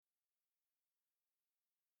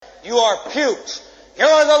You are pukes. You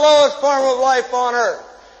are the lowest form of life on earth.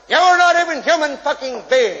 You are not even human fucking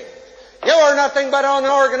beings. You are nothing but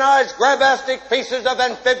unorganized, grabastic pieces of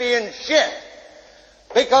amphibian shit.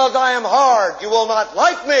 Because I am hard, you will not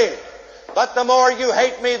like me. But the more you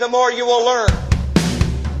hate me, the more you will learn.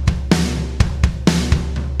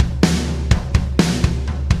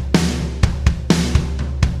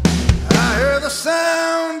 I hear the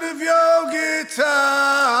sound of your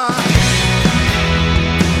guitar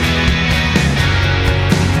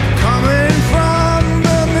coming from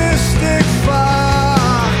the mystic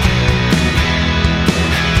far,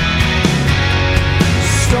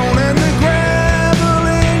 stoning the gravel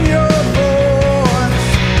in your voice,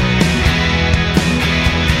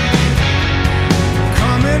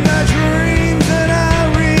 come in my dreams and I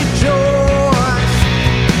rejoice.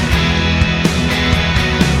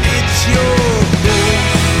 It's your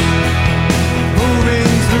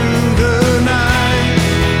moving through the night,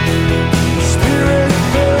 spirit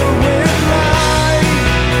filled with light.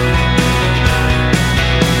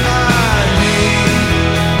 I need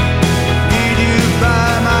you by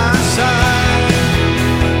my side.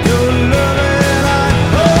 Your love and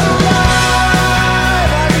I'm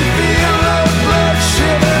alive. I can feel the blood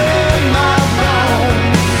shiver in my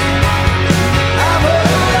bones. I'm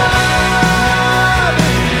alive,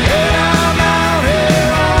 and I'm out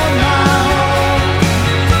here on my own.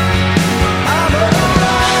 I'm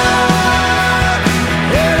alive,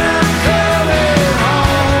 and I'm coming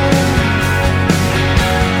home.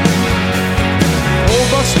 Old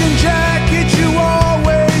buckskin jacket you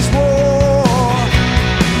always wore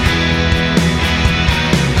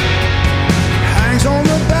hangs on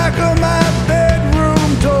the back of my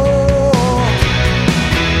bedroom door.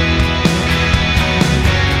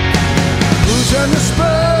 Boots and the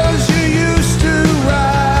spurs you used to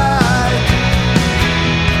ride,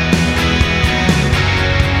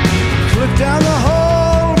 clip down the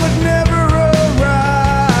hall but never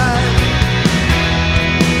arrive.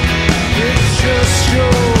 It's just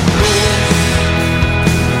your ghost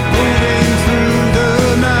moving through the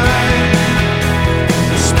night,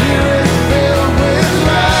 spirit filled with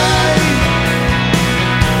light.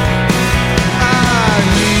 I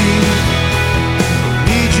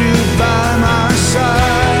need you by my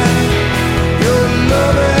side. Your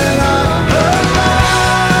love and I'm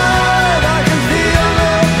alive. I can feel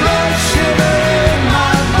the blood shiver in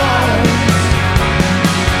my bones.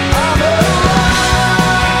 I'm alive,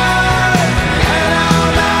 and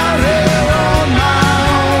I'm out here on my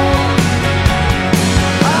own.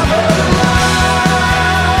 I'm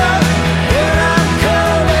alive, and I'm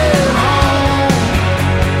coming home.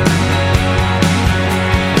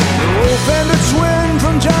 The wolf and the twin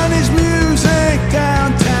from Johnny's Music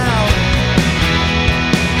downtown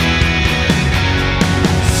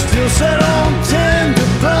still set on 10 to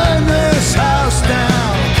burn this house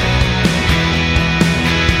down.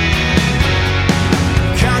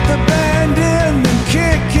 Count the band in and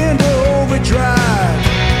kick into overdrive.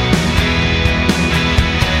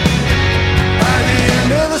 By the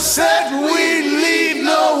end of the set, we leave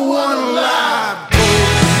no one alive.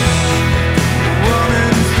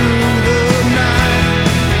 Running through the night,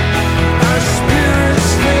 our spirits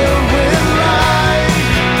filled with light.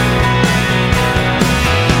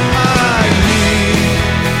 I need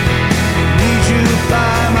you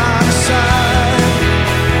by my side.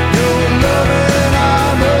 Your love and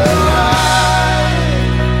I'm alive.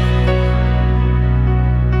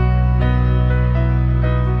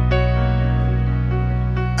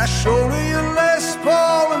 I shoulder your Les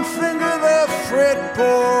Paul and finger the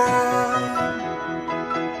fretboard.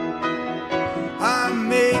 I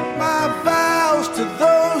make my vows to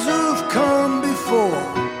those who've come before.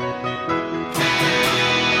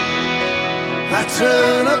 I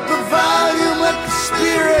turn up the volume, let the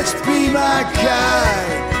spirits be my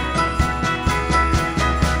guide.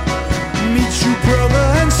 Meet you brother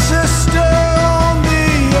and sister on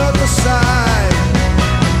the other side.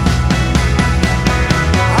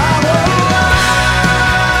 I'm alive,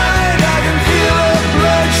 I can feel the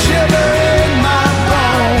blood shiver in my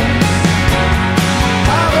bones.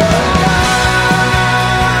 I'm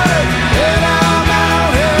alive, and I'm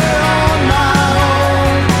out here on my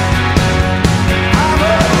own. I'm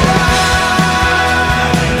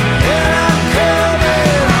alive, and I'm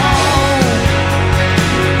coming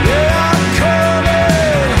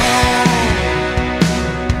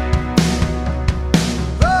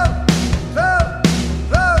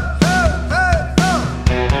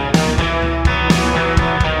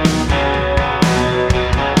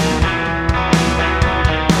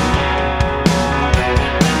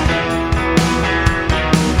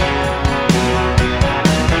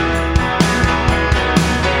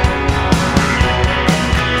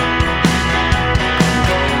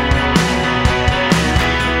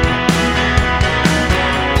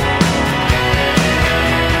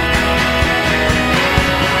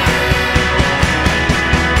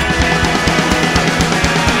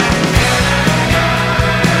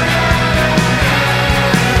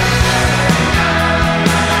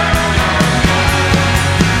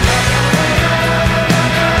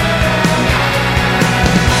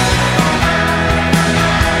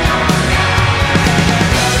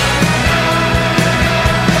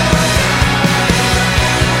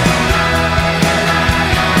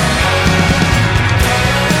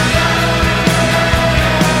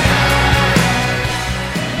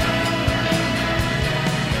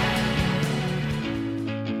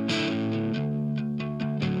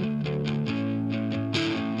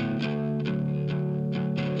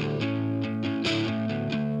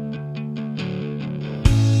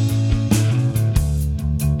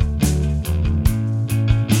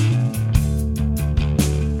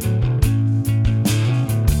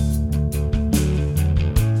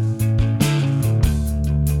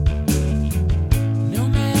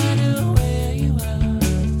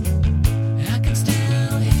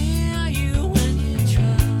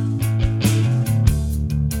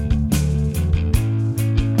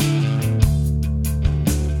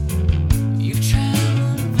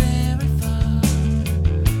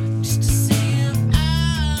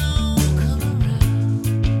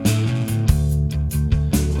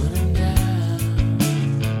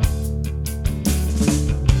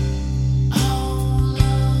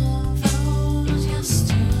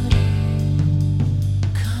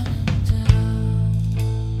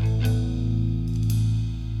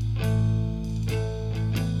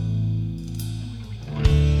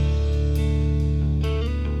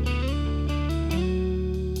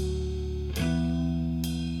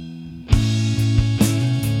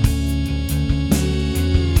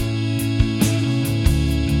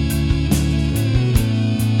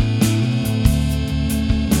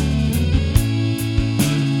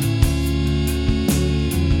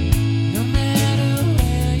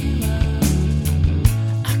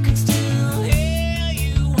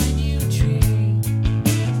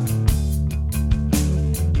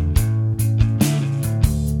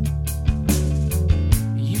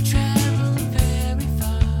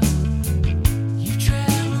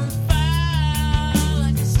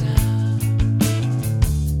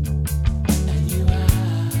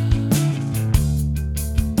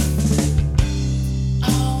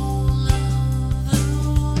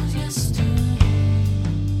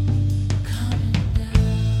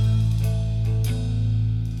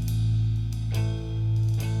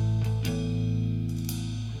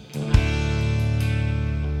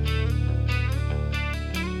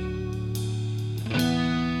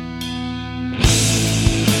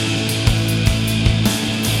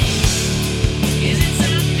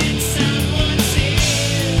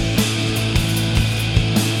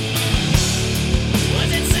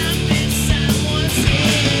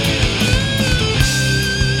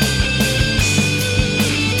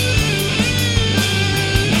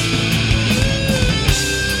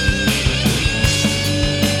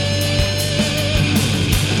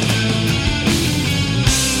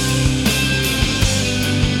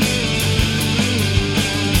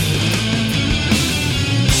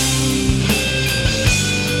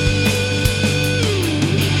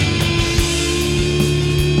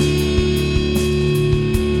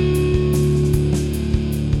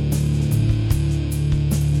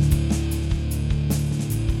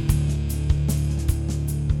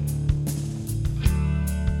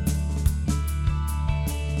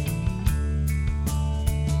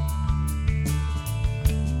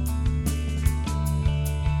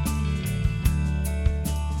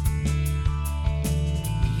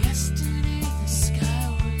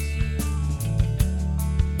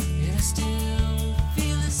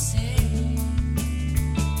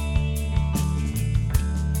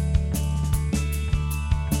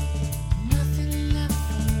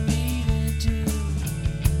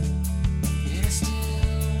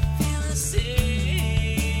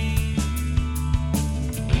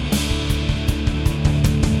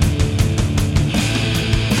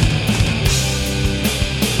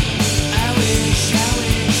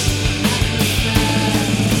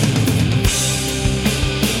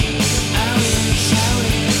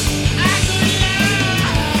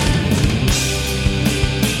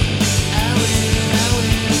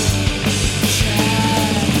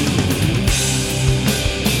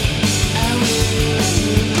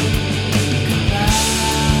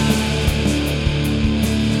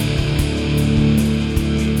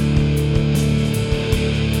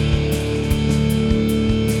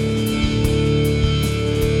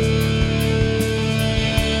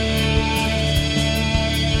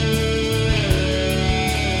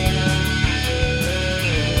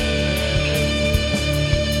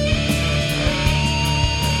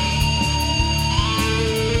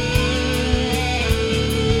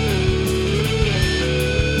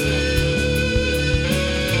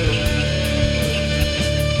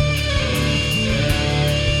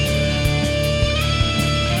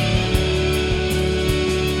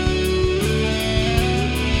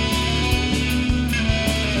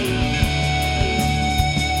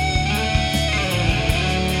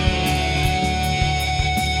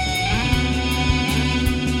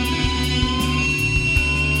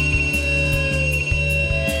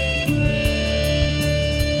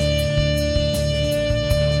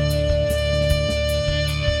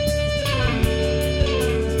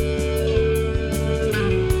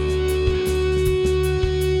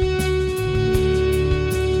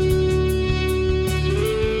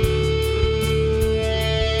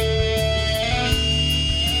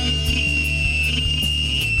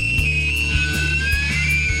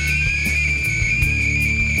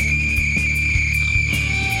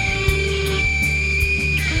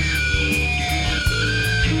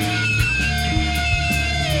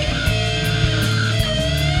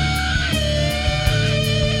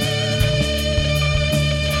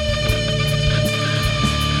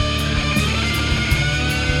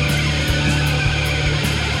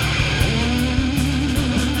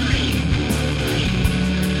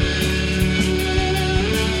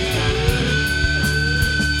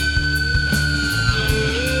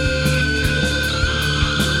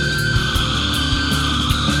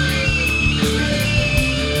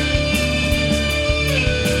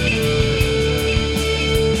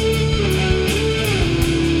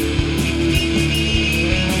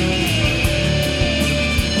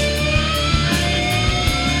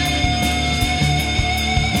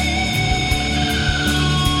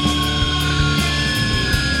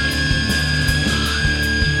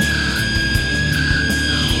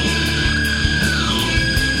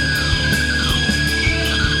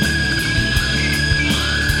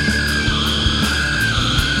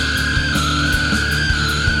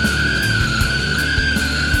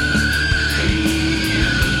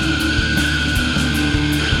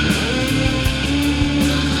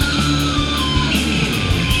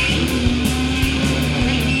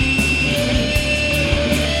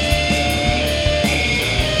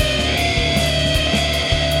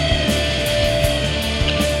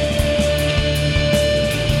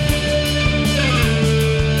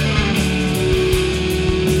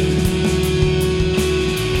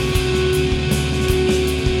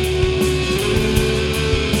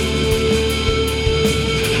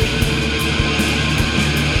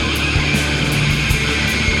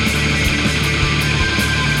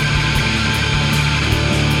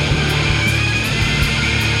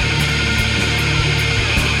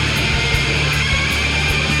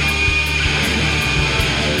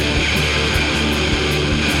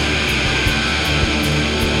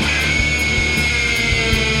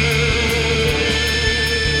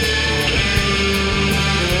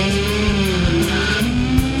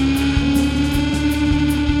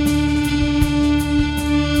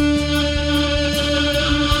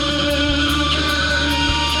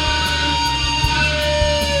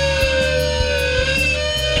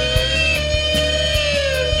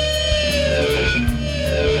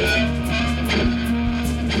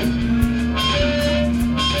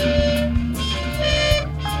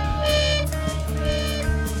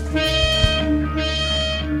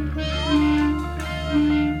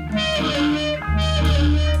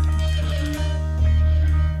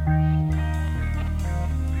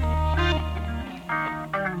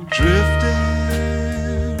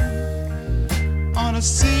drifting on a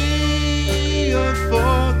sea of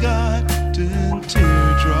forgotten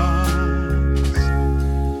teardrops,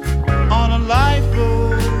 on a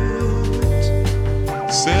lifeboat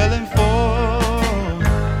sailing for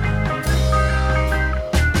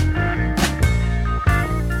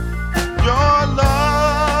your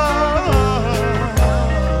love,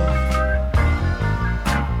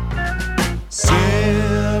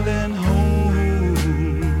 sailing home.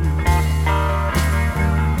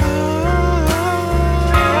 Oh,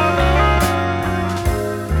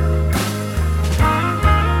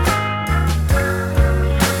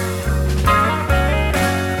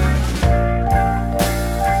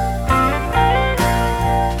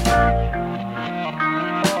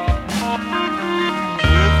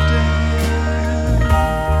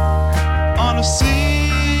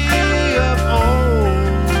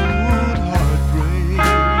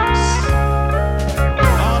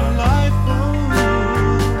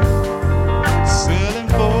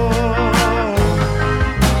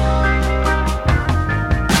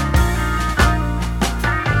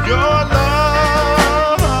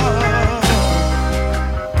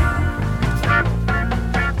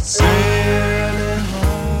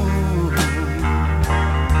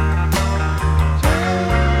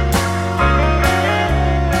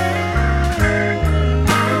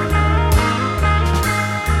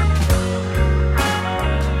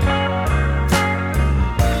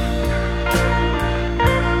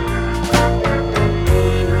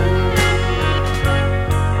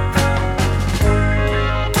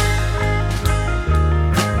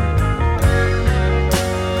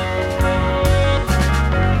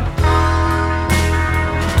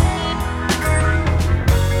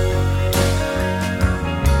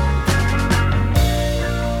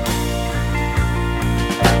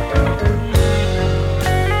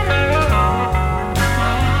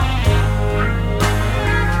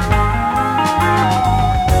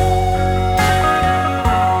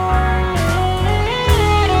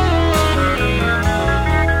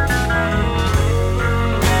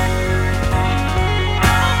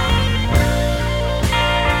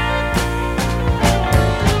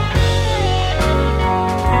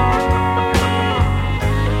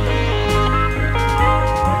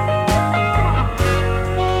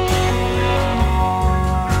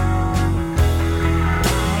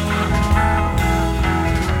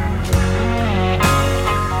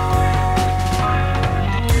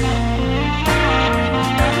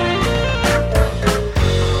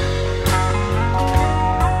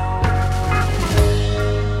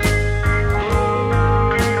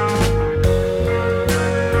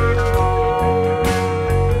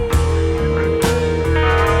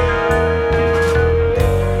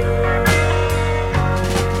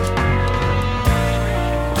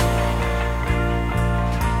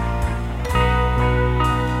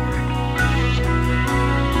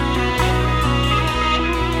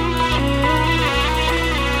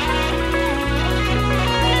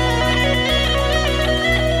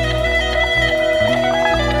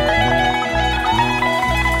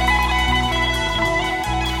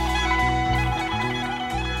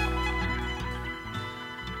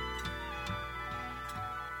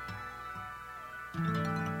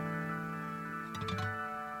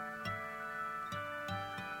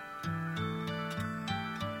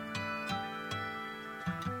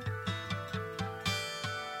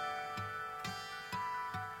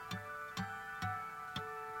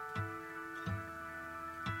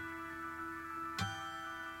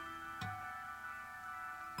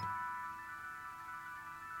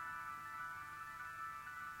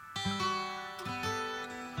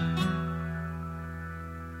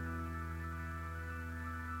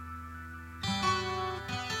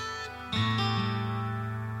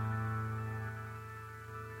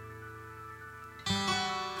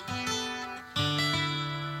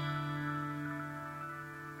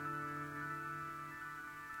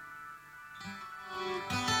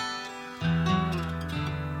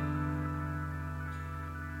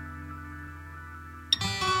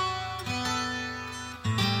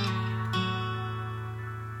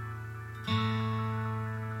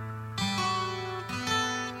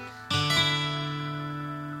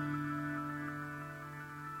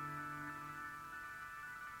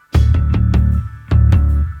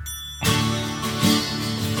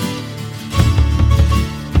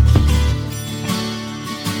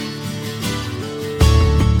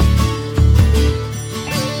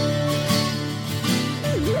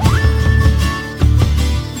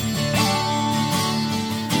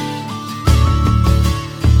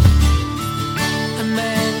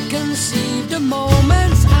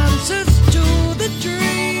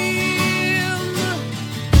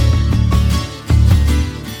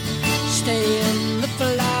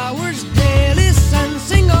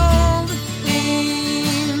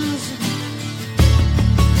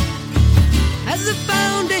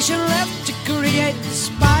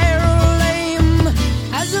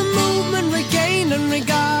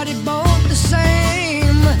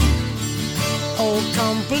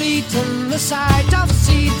 sight of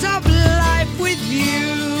seeds of life with you.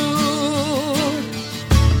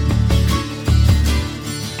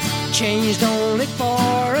 Changed only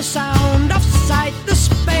for a sound of sight, the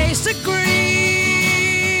space agreed.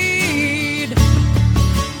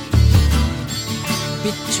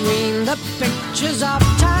 Between the pictures of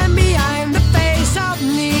time behind the face of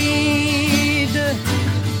need.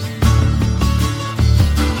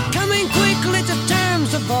 Coming quickly to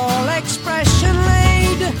terms of all expression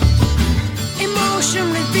laid.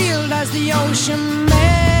 Emotion revealed as the ocean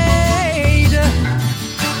made.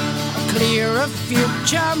 A clearer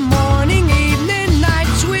future, morning, evening,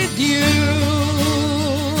 nights with you.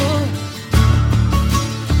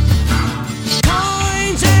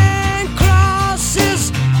 Coins and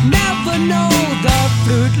crosses never know the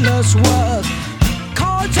fruitless worth.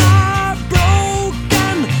 Chords are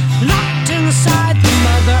broken, locked inside the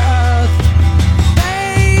Mother Earth.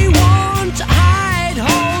 They won't hide,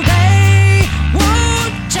 hold, they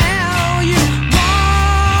won't tell you.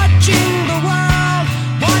 Watching the world,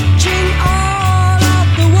 watching all of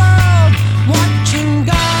the world, watching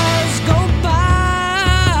girls go by.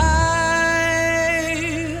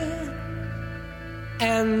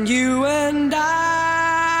 And you and I.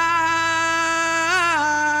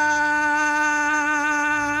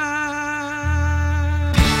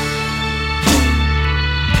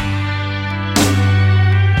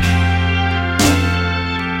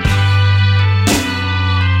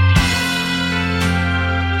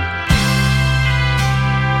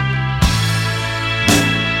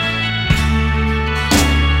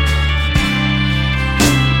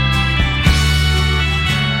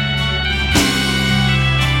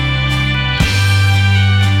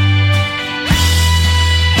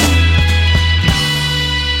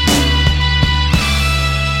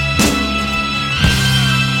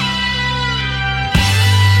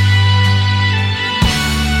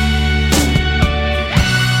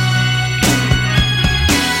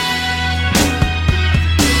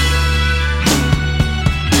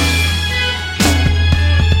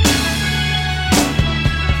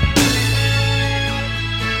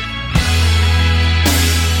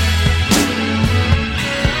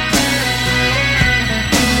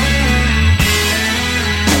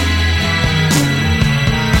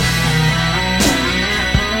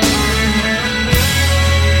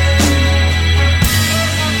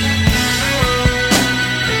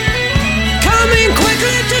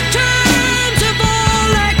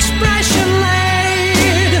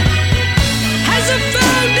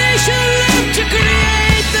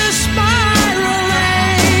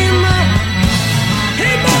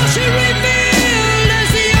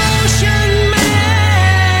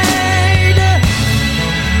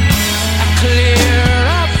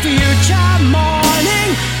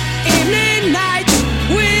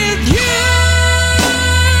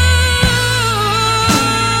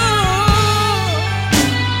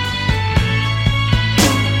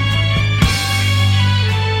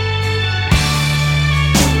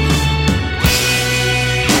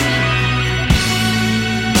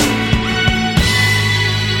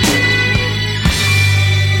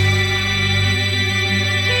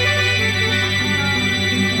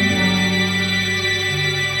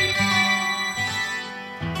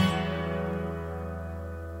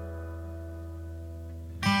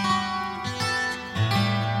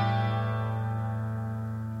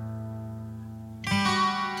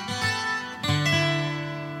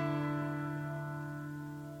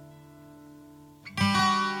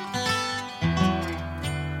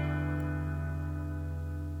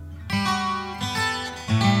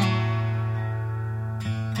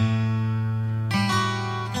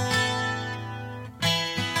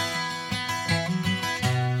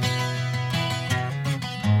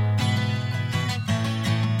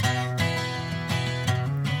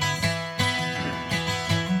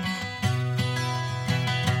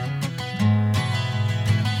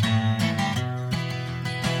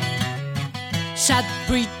 Sad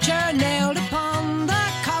preacher nailed upon the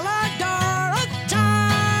collar door of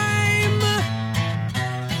time.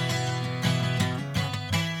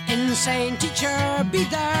 Insane teacher, be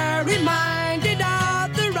there reminded of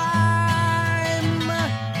the rhyme.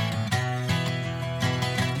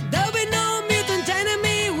 There'll be no mutant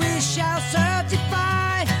enemy, we shall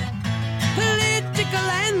certify. Political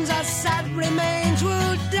ends as sad remains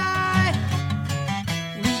will die.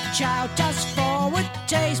 Reach out as forward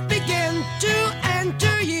taste begin to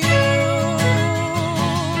enter you.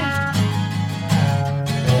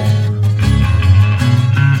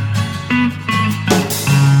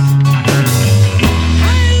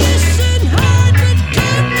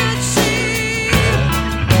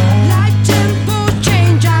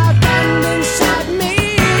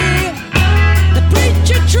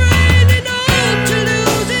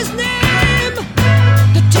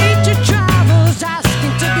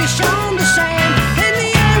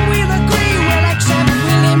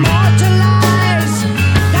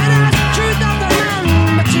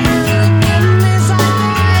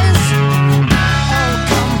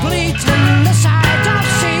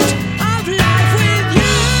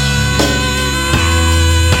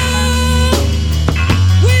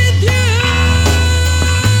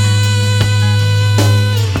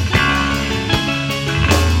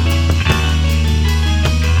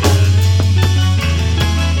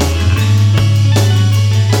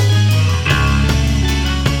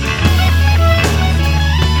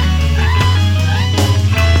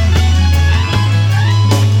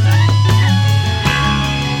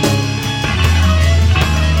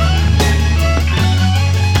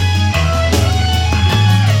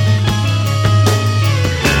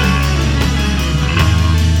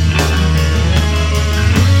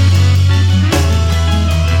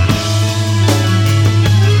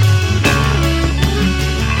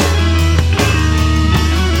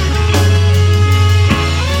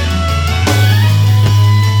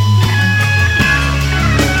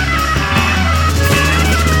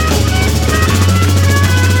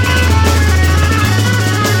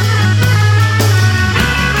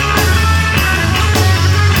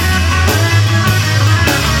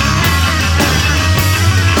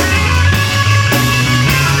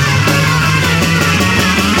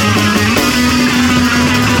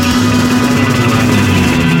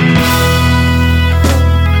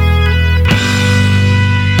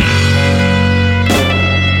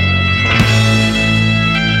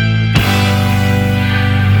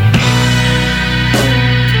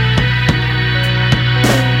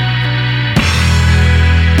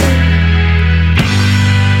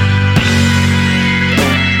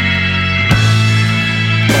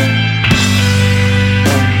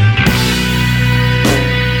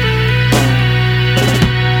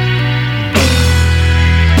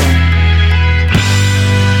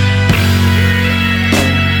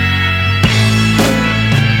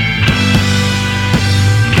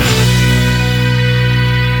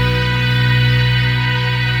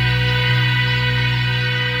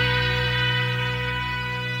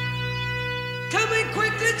 coming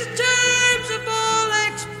quickly to terms of all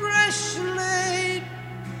expression laid,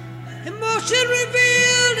 emotion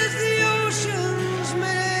revealed as the oceans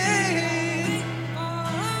made.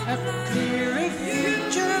 A clearer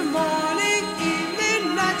future, morning,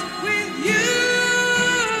 evening, night with you.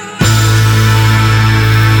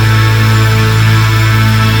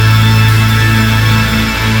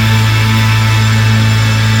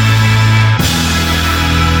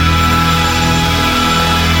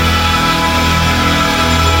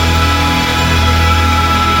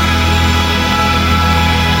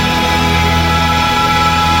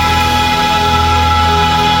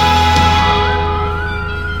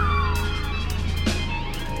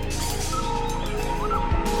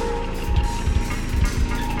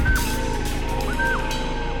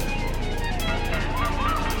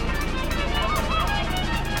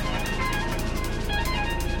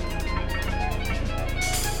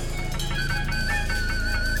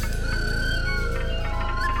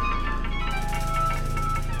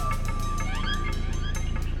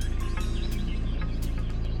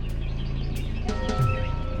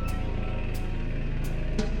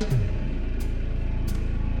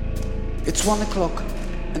 It's 1 o'clock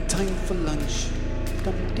and time for lunch.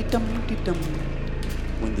 Dum-de-dum-de-dum.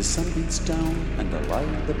 When the sun beats down and I lie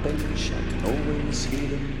on the bench, I can always hear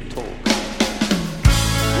them talk.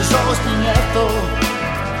 There's always been echo.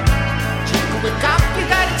 Drink a wake up, you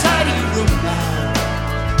gotta tidy your room now.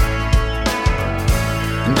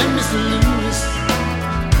 And then Mr. Lewis,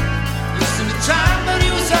 listen to time, but he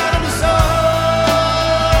was out of his own.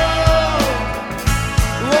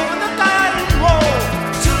 Over the garden wall,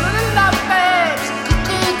 two little love babes,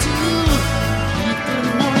 cuckoo too. Keep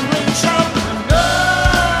them on the chop.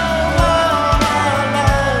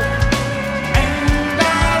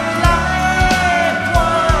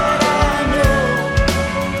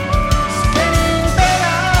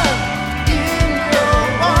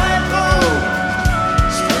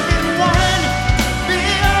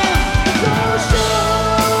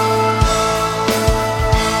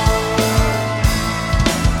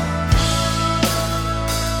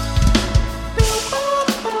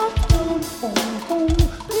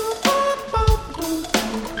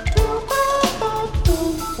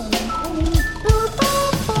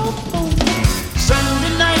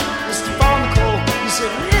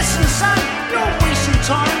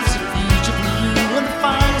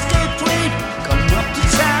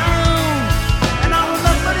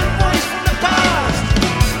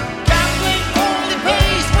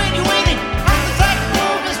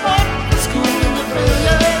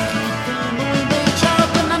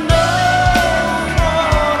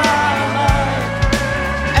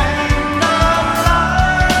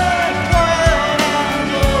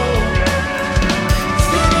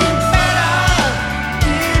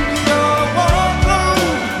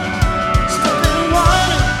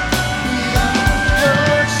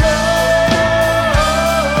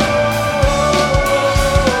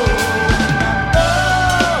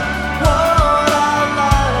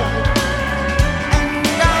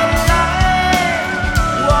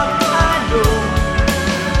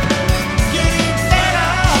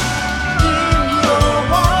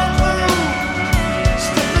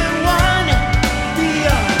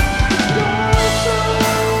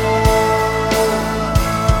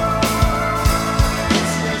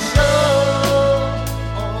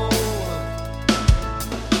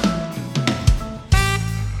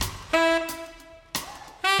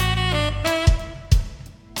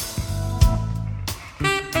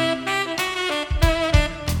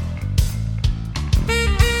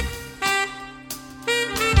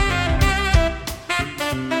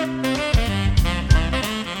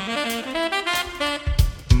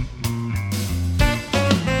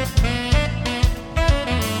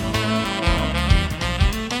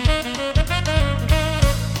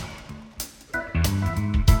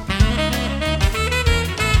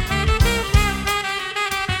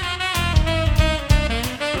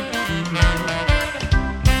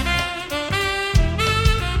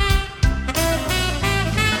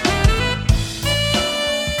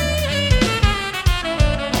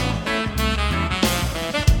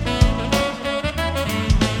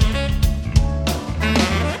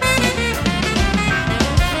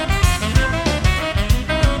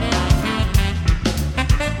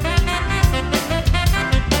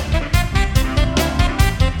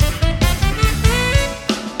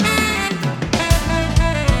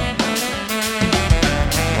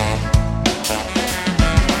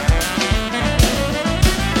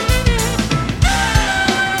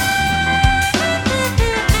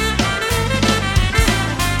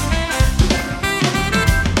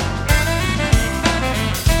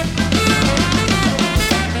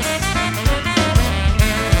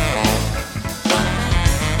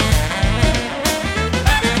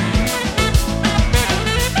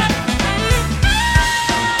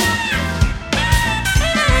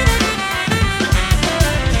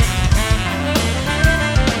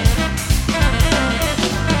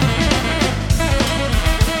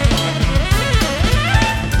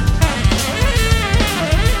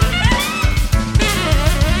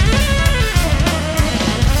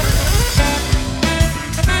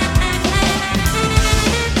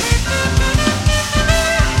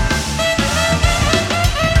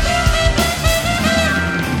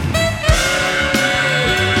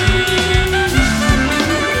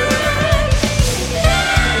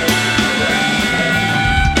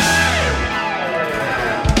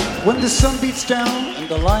 When the sun beats down and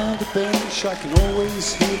the lie on the bench, I can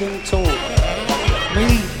always hear them talk.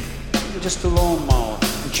 Me, I'm just a lawnmower,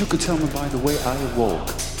 but you can tell me by the way I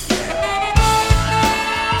walk.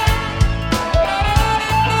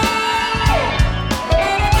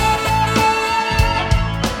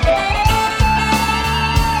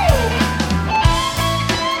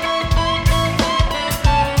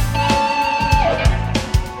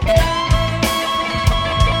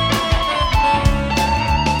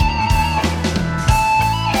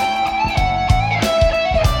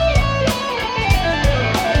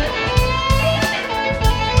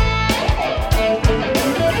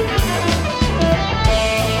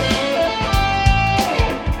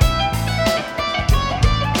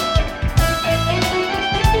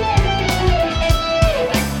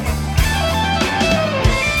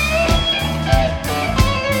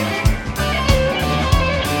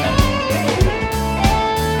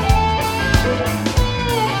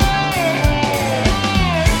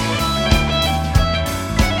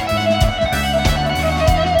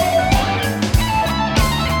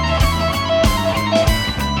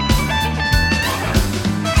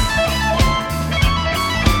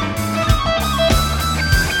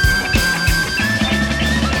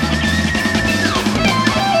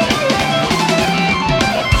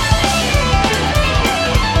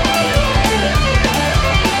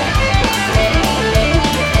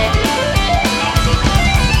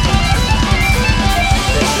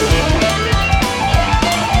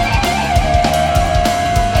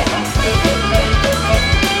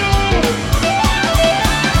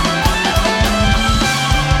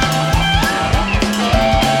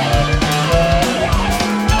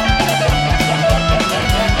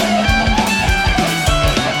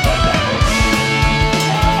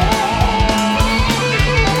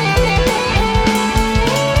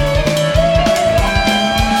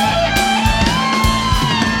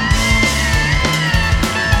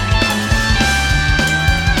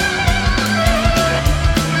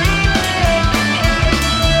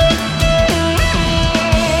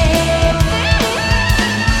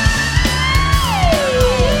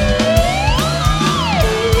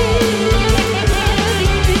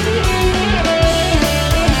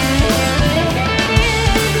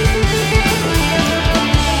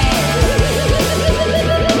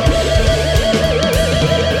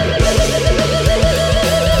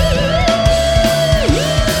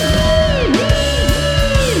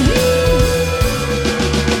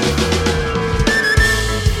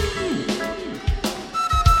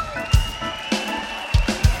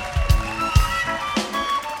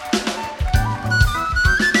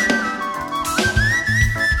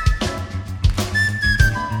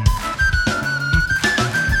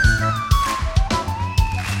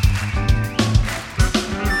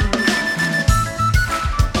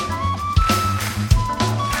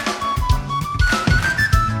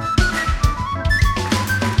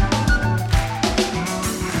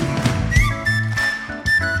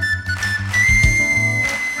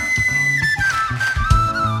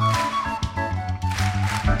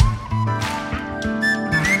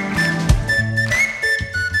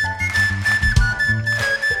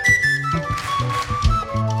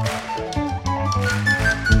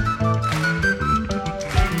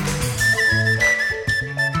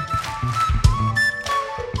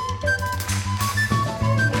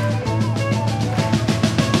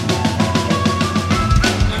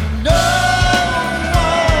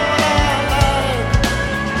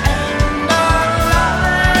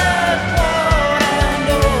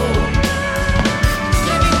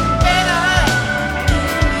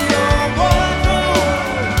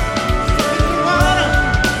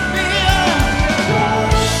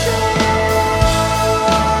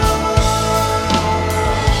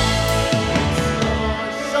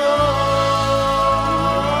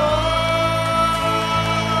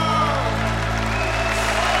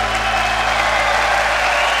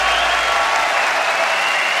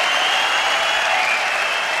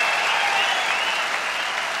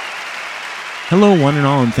 Hello, one and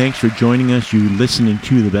all, and thanks for joining us. You're listening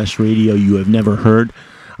to the best radio you have never heard.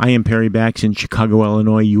 I am Perry Bax in Chicago,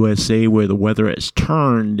 Illinois, USA, where the weather has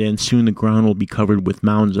turned, and soon the ground will be covered with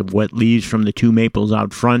mounds of wet leaves from the 2 maples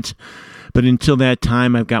out front. But until that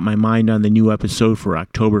time, I've got my mind on the new episode for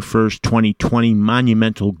October 1st, 2020,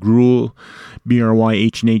 Monumental Gruel,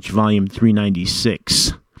 BRY-H&H Volume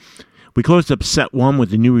 396. We closed up set 1 with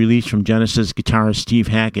the new release from Genesis guitarist Steve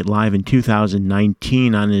Hackett live in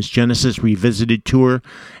 2019 on his Genesis Revisited tour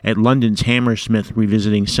at London's Hammersmith,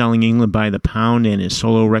 revisiting Selling England by the Pound and his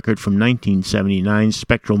solo record from 1979,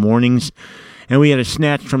 Spectral Mornings, and we had a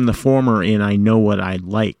snatch from the former in I Know What I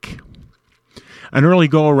Like. An early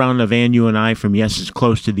go-around of And You and I from Yes's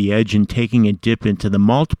Close to the Edge and taking a dip into the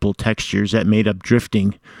multiple textures that made up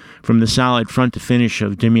Drifting from the solid front to finish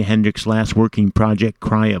of Jimi Hendrix's last working project,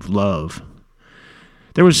 Cry of Love.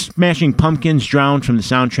 There was Smashing Pumpkins' Drowned from the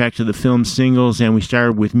soundtrack to the film Singles, and we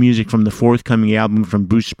started with music from the forthcoming album from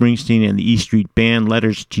Bruce Springsteen and the E Street Band,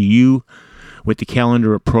 Letters to You, with the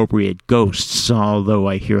calendar-appropriate Ghosts, although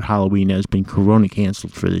I hear Halloween has been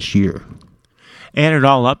corona-canceled for this year. Add it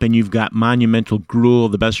all up and you've got Monumental Gruel,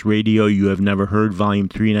 the best radio you have never heard, Volume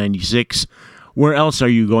 396. Where else are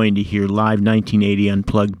you going to hear live 1980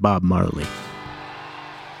 Unplugged Bob Marley?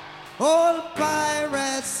 All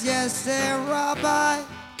pirates, yes, they rob I,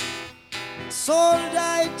 sold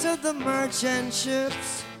I to the merchant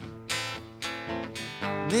ships.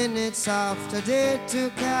 Minutes after they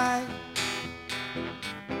took I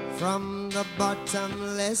from the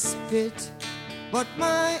bottomless pit, but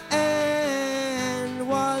my hand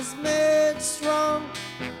was made strong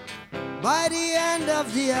by the hand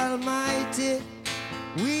of the Almighty.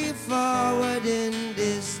 We forward in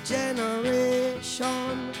this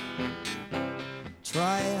generation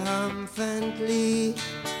triumphantly.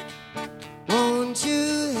 Won't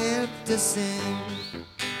you help to sing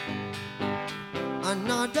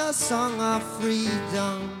another song of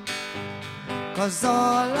freedom? 'Cause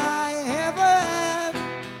all I ever have,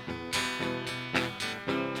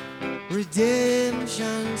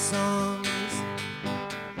 redemption songs,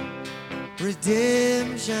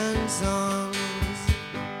 redemption songs.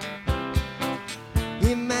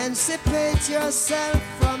 Emancipate yourself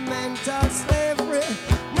from mental slavery.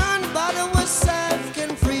 None but ourselves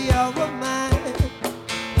can free our mind.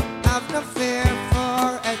 Have no fear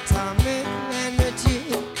for atomic energy.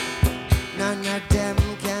 None of them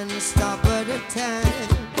can stop at a time.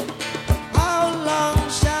 How long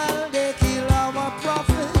shall they kill our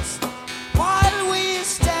prophets while we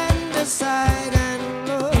stand aside and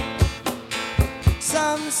look?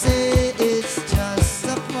 Some say it's just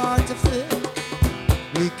a part of it.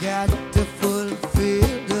 We got to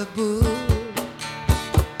fulfill the book.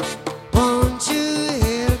 Won't you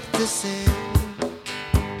help to sing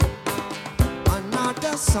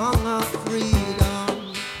another song of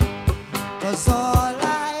freedom? 'Cause all I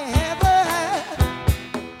ever had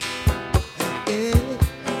is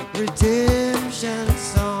redemption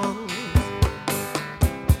songs,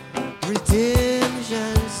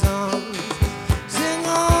 redemption songs. Sing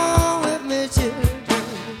on with me, children.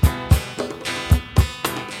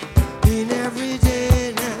 In every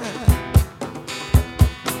day now,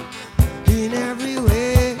 in every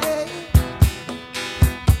way,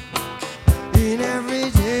 in every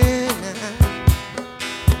day now,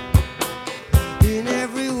 in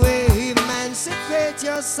every way, emancipate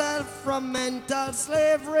yourself from mental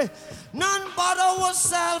slavery. None but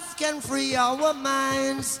ourselves can free our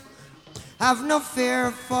minds. Have no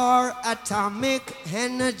fear for atomic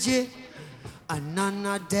energy, and none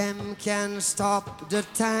of them can stop the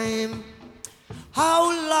time.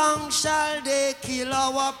 How long shall they kill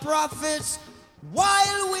our prophets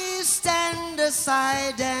while we stand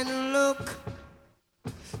aside and look?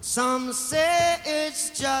 Some say it's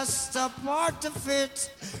just a part of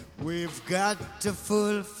it. We've got to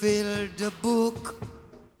fulfill the book.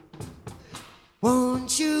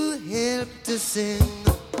 Won't you help to sing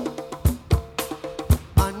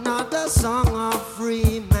another song of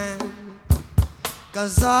free man?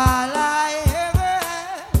 'Cause all I ever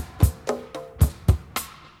had,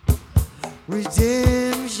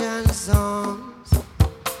 redemption songs,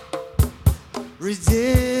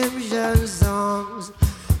 redemption songs.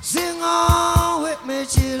 Sing on with me,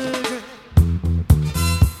 children.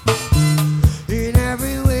 In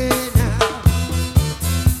every way now,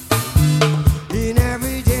 in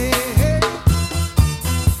every day,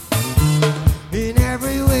 in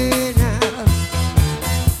every way now,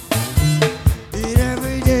 in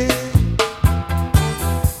every day.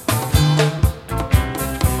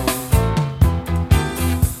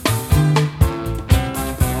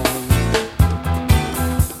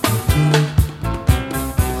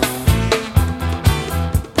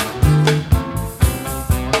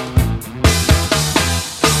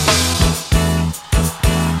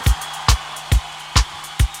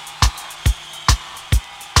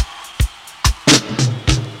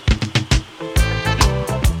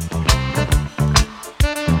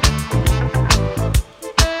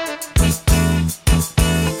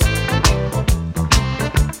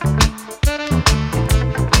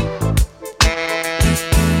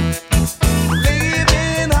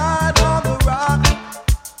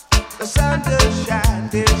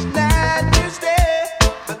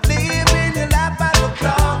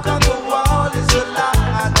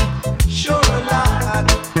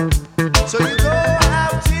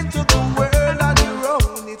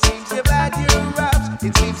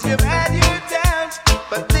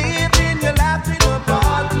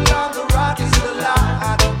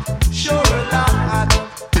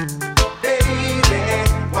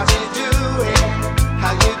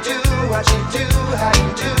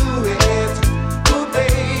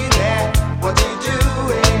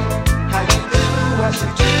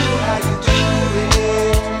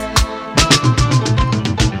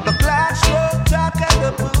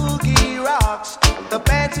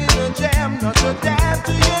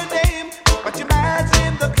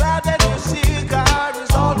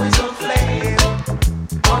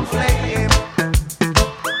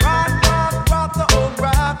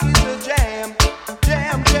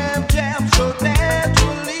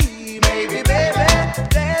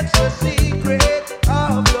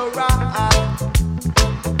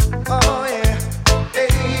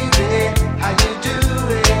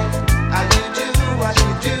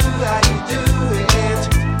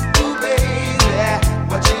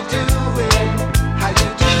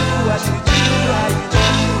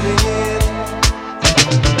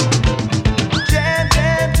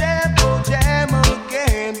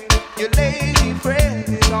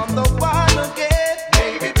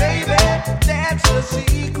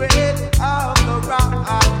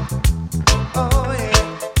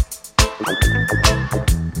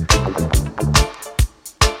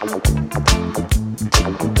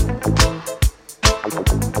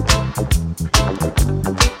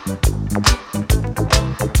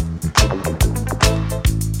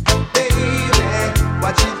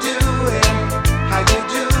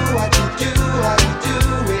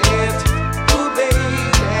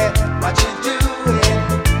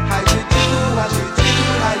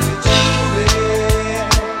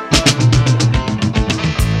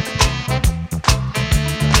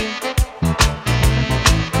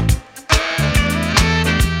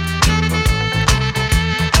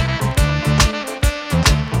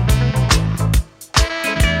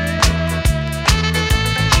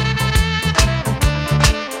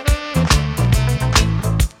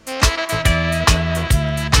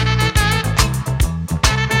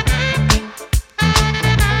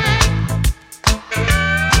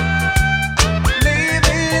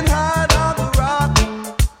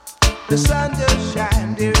 The sun just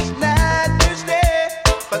shines, there's night, there's day.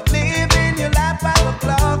 But living your life by the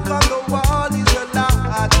clock on the wall is a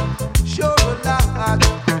lot, sure a lot.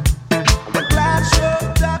 The glass so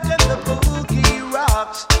dark and the boogie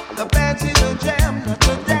rocks. The band's in a jam, not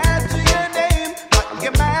to dance to your name. But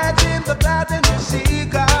imagine the cloud and the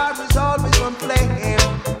cigar is always on flame,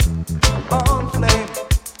 on flame.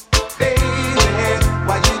 Baby,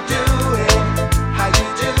 why you do it? How you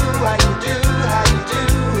do, how you do, how you do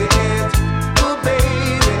it? Oh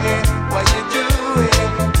baby, why you do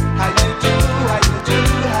it? How you do, how you do,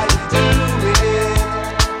 how you do it?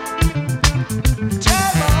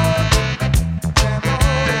 Jam on, jam on.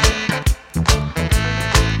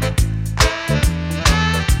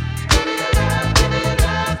 Give me your love, give me your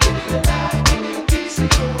love, give me your life, give me a piece of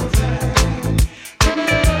your thing. Give me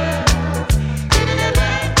your love, give me your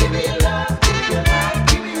love, give me your love, give me your life,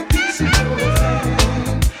 give me a piece of your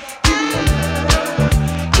thing. Give me your love,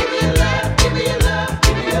 give me your love, give me your love,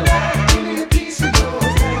 give me your life, give me a piece of your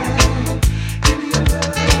thing. Give me your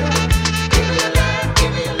love, give me your love,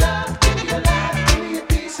 give me your love, give me your life, give me a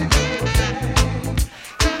piece of your thing.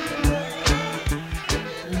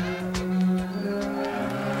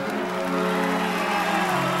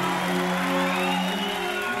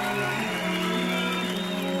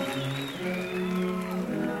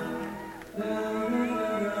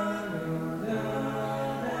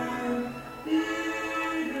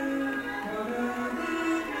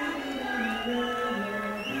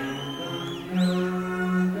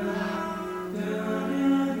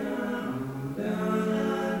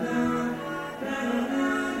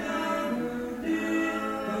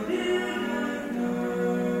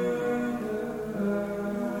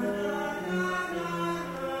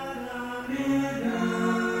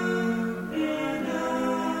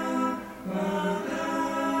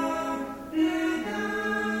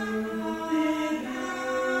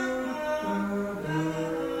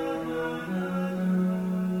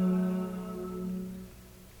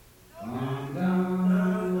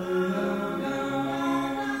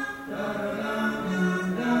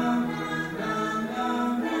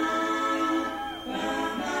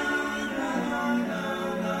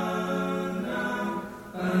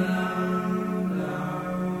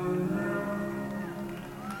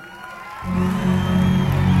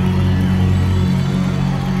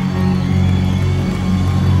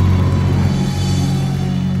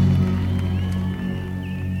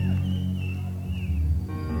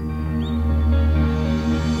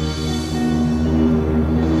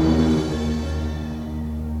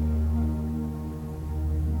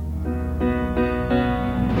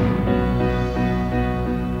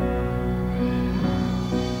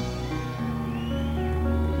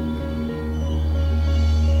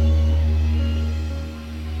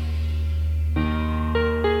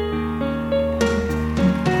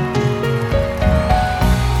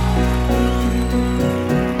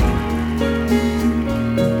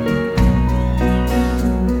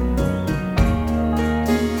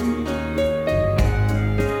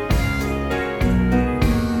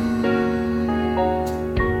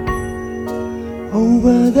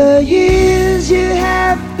 Over the years you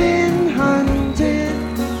have been hunted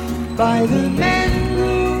by the men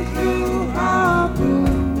who threw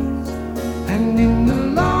harpoons, and in the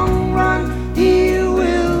long run he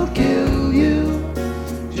will kill you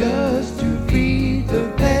just to feed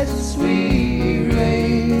the pets we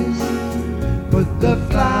raise. Put the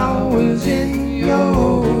flowers in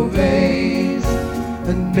your vase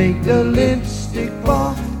and make the lipstick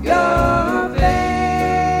for your face.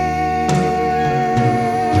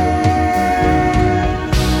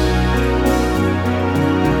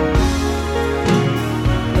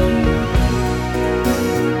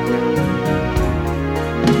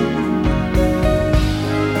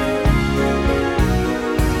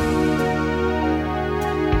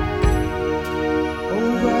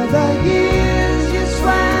 the years you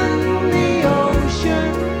swam the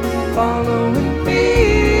ocean, following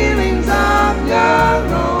feelings of your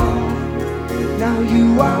own. Now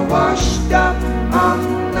you are washed up on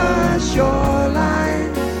the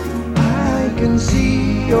shoreline. I can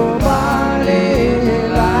see your body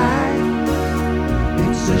lie.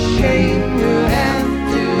 It's a shame you had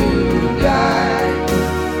to die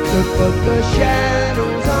to put the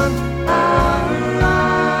shadows on our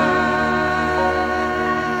eyes.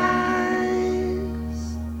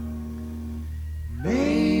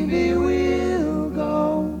 Maybe we'll go,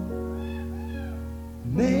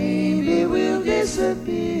 maybe we'll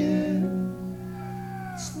disappear.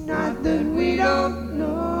 It's not that we don't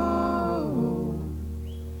know,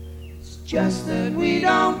 it's just that we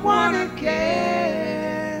don't want to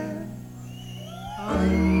care.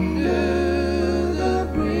 Under the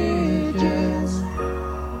bridges,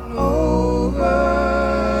 over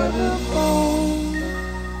the foam,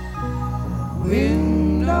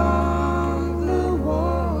 wind on the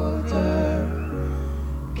water,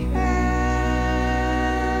 carry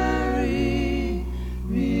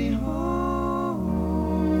me home.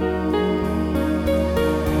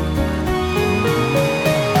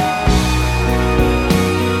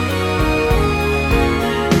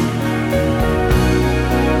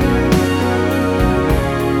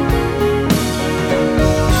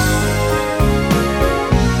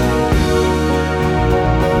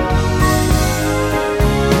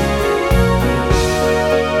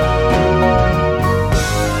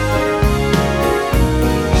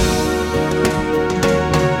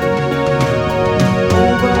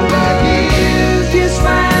 Over the years you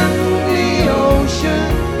swam the ocean,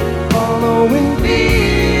 following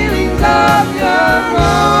feelings of your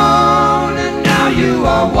own. And now you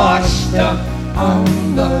are washed up on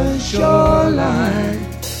the shoreline.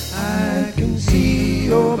 I can see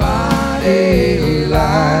your body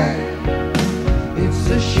lie. It's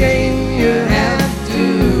a shame you had to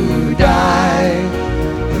die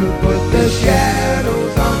to put the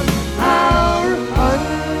shadows on our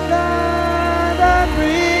under the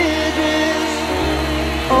bridges,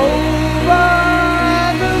 over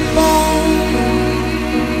the foam,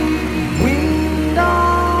 wind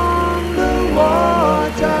on the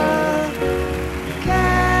water,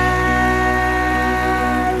 carry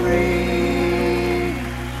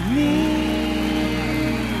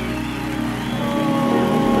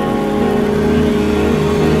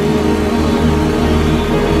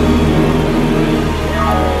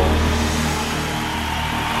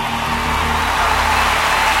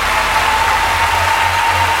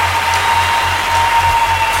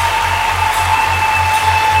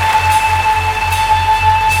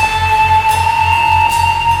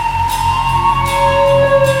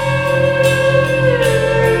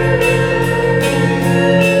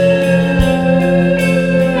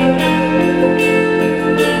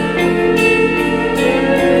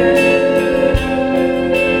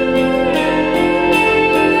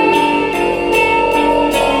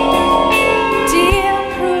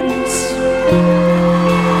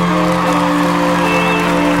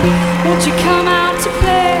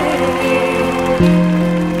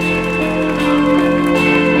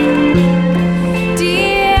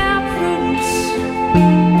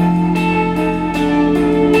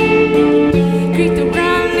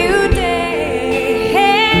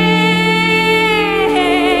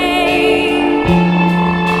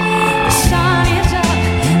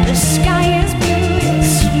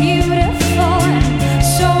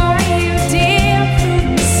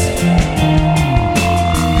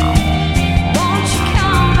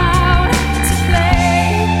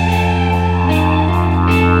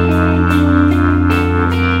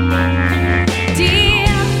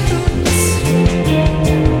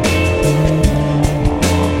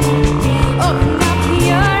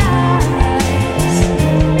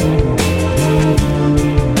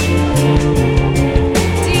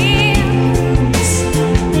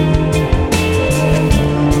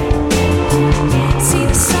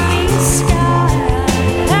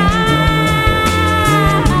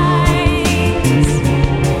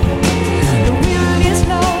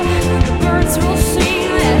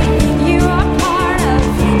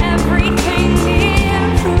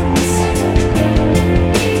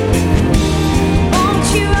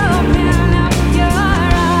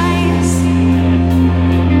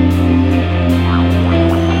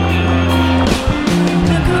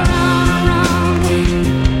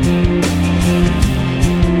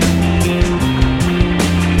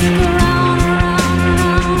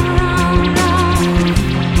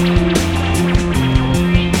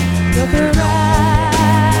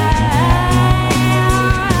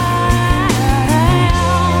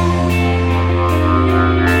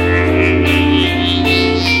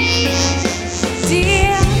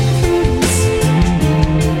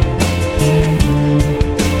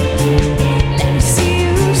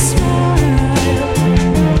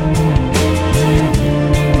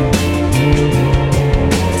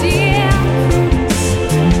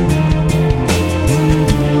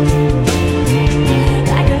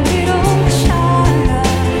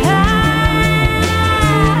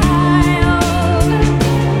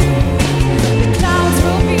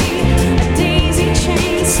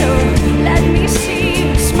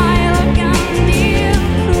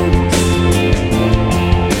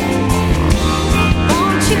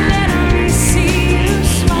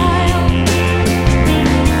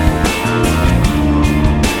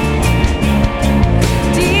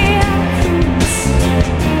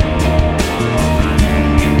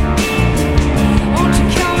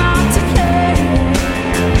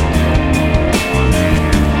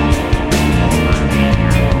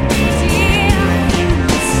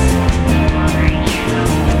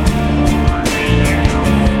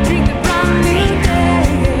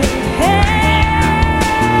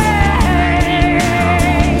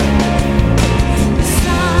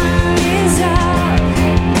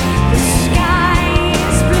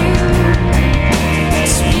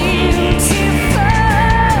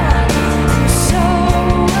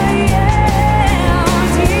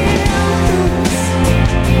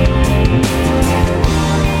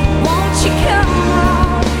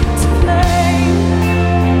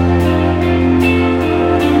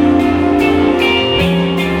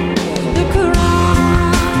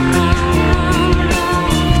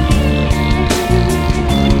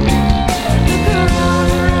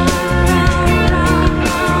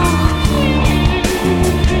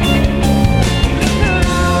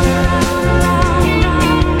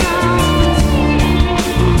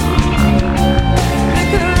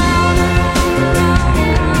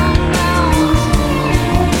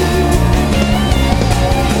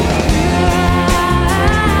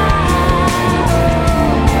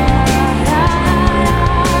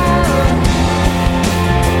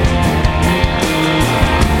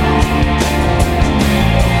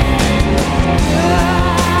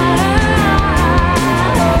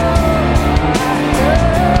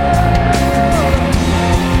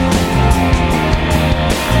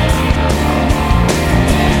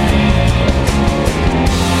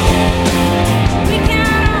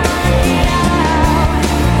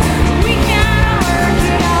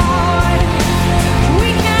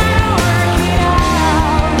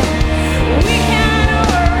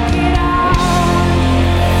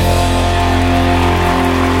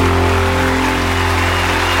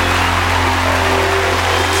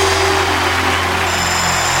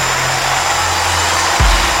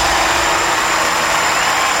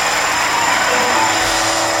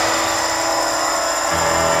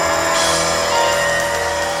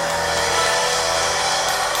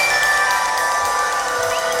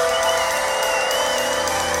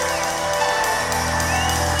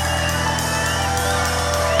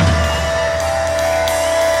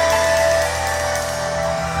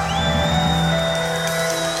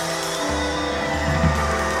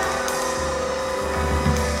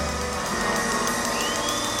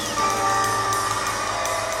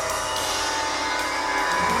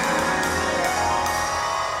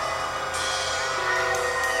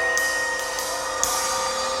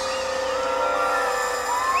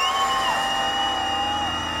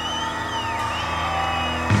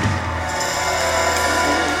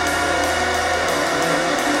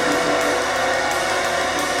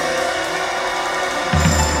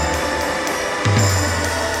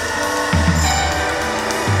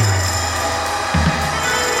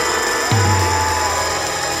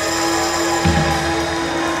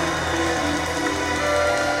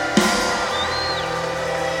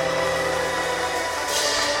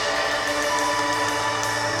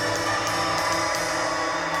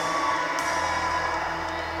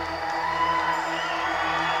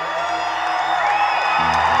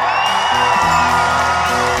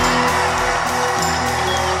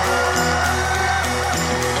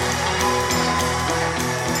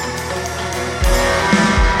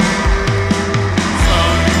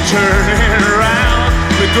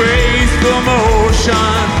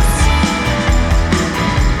emotions.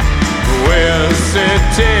 We're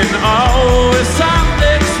sitting over some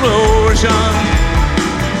explosion,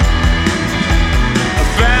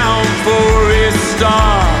 bound for a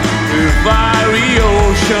star, a fiery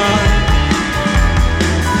ocean.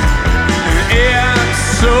 And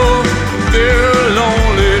so they're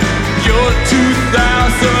lonely. You're 2,000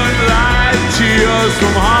 light years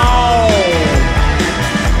from home.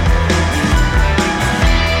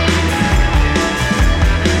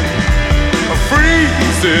 A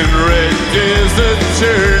freezing red desert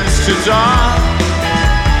turns to dark.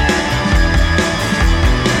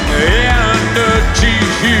 Energy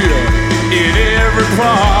here in every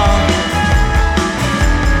part.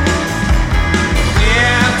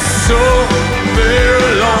 And so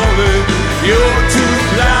very lonely. You're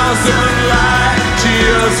 2,000 light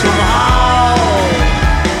years from home.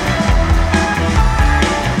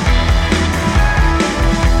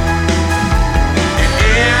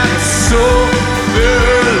 And so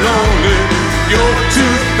very lonely. You're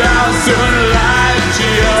 2,000 light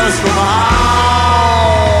years from home.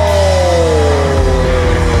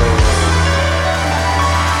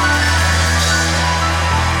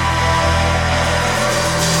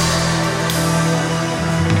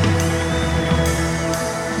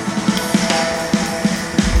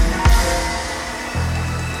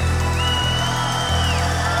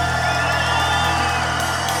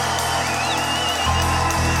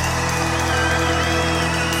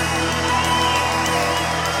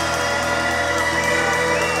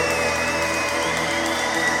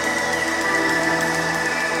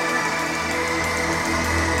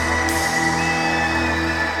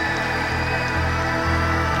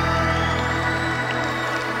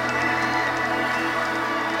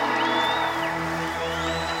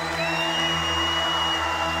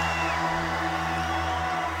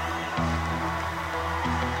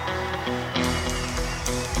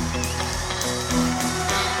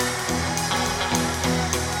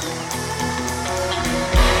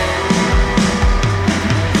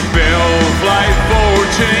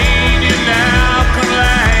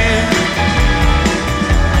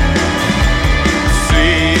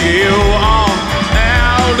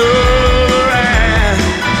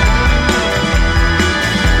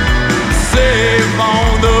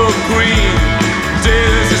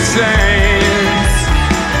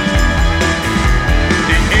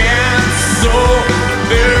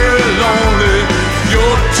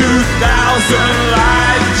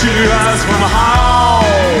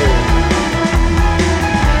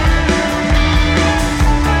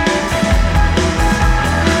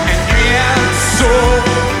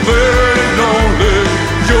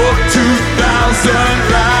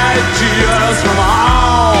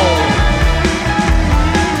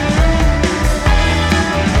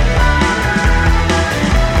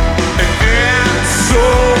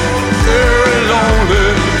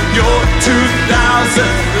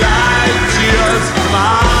 light years from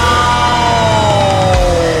home.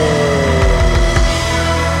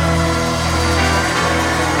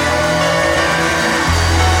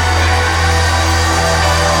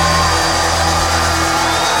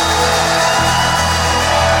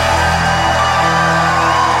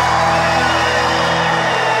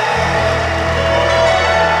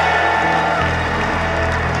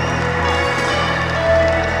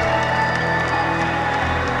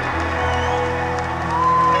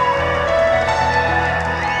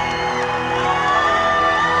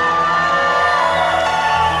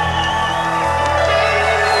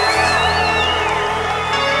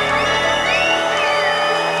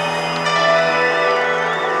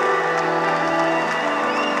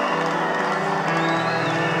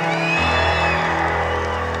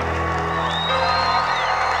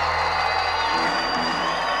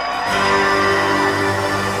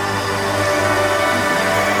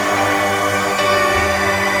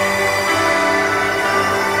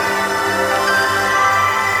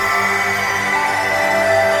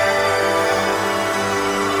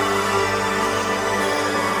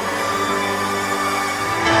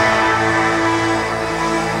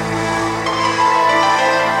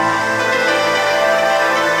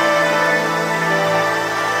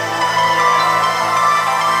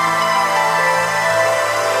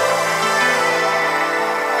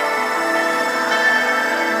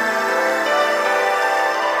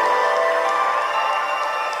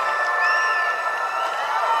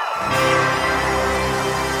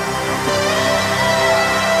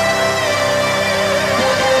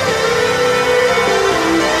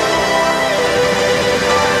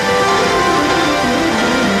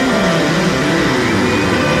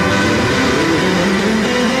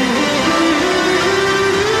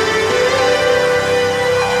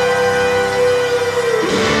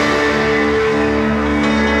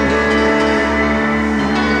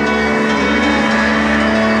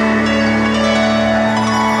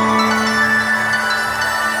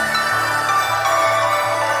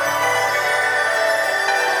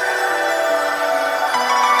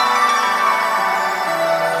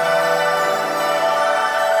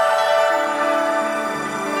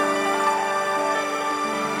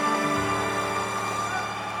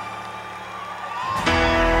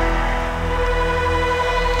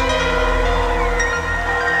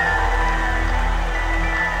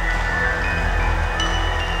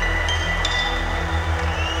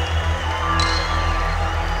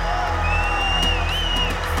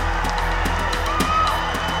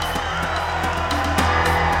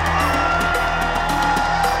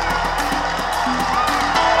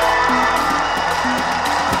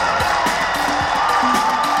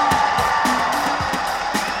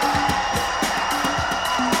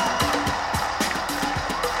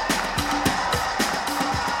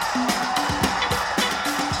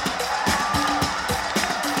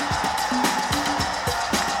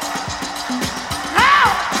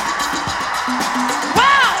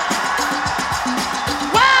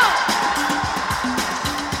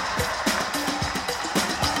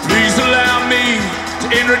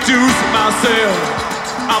 introduce myself.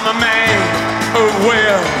 I'm a man of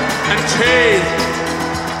wealth and trade.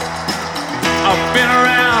 I've been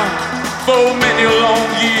around for many long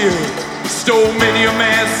years, stole many a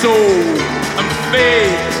man's soul and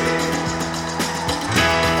faith.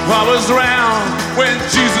 I was around when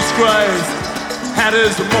Jesus Christ had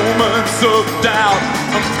his moments of doubt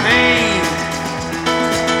and pain.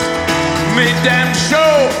 Made damn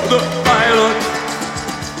sure the pilot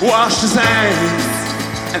washed his hands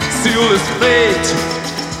and sealed his fate.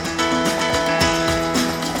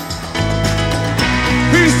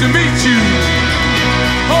 Pleased to meet you.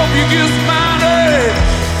 Hope you get my name.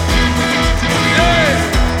 Yeah.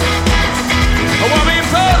 What I'm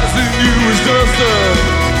imposing you is just the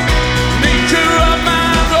nature of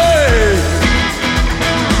my way.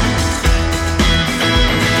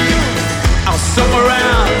 I was somewhere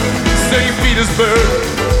around St. Petersburg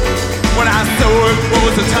when I saw it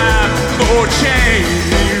was a time for change.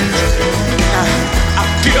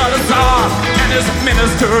 I got a czar and his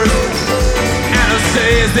ministers,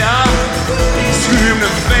 Anastasia, screamed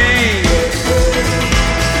and faint.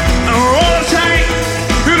 And roll a tank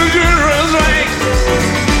to the general's rank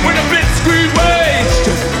when the blitzkrieg raged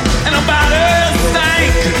and the bodies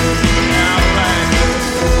stank. Alright.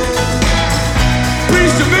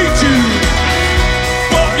 Pleased to meet you.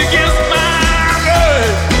 Hope you get my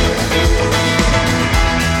word.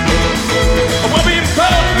 What being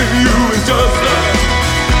part of you is just the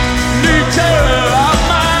nature of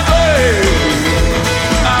my way.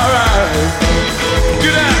 Alright.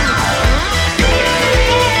 Get out.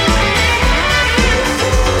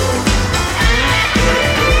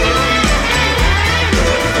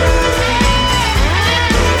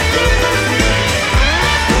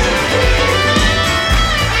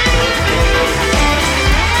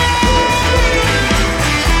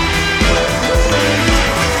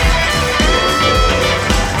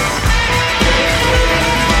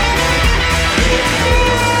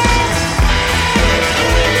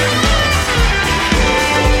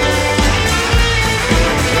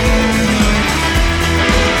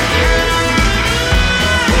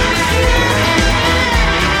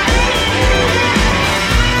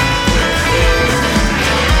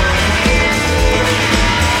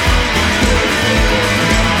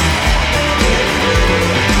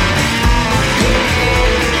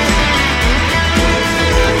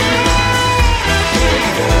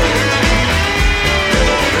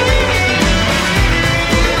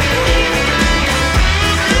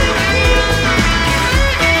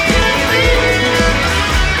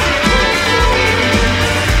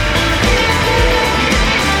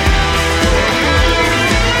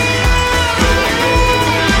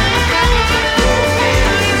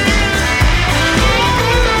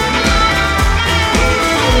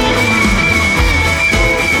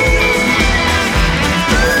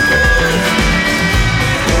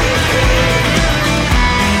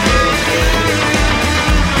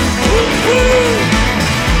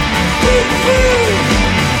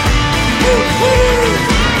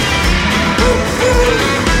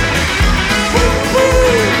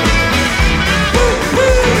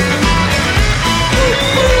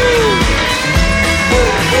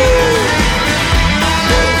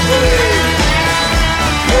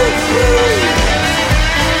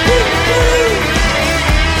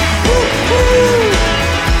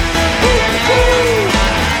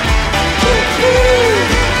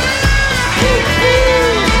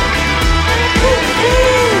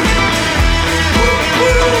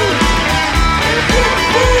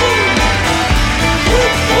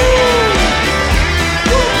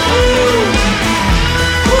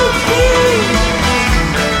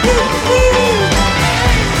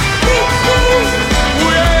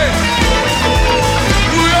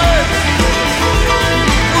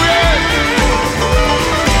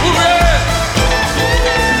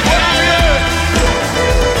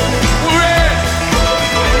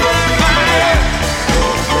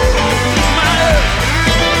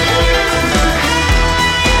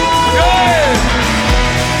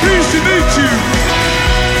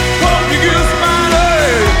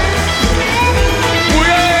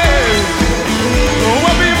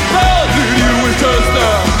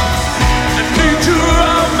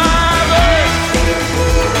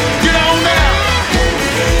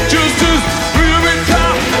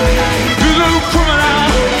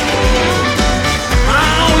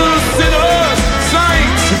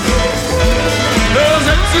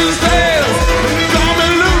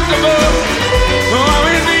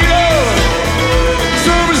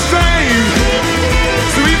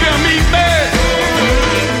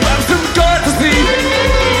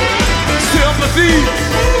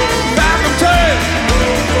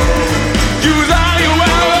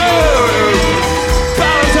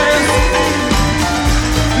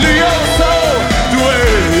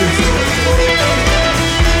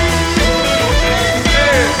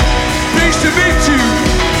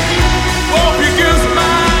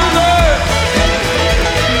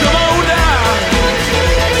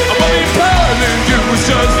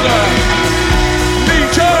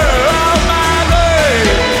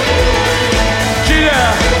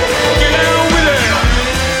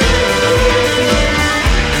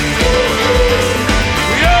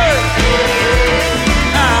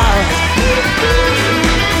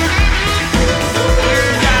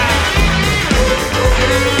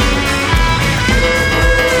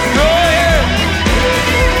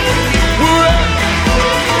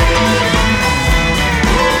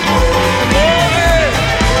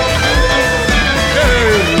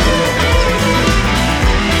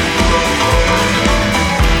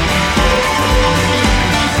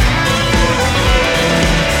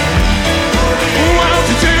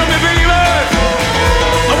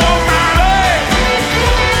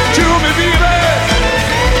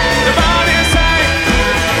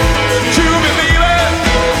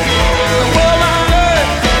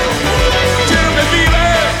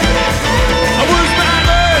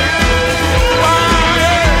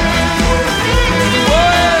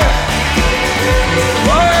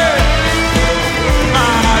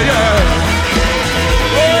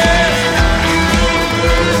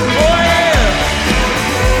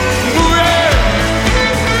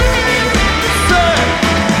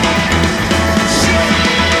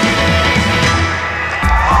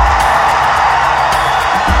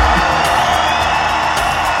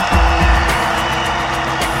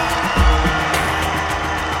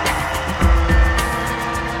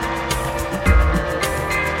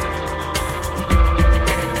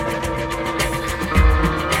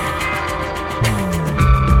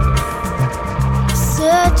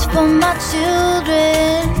 for my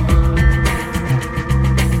children.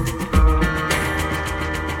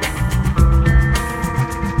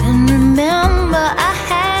 And remember, I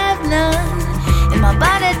have none, and my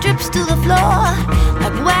body drips to the floor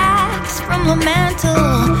like wax from a mantle.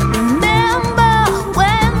 Remember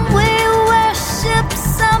when we worshiped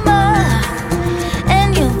summer,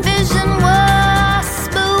 and your vision was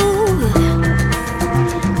smooth,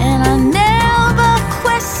 and I never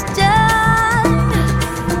questioned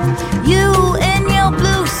you in your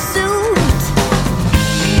blue suit.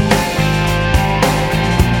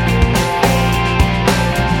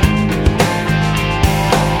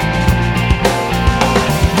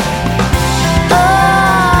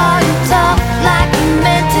 Oh, you talk like you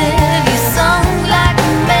meant it, you sung like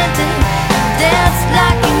you meant it, danced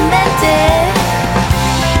like you meant it.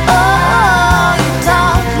 Oh, you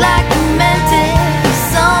talk like you meant it, you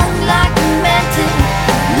sung like you meant it,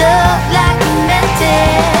 loved like you meant it.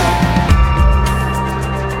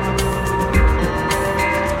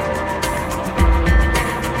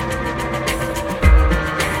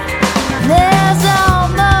 There's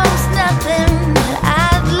almost nothing that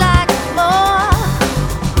I'd like more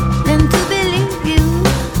than to believe you,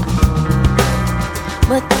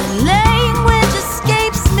 but the language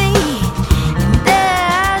escapes me, and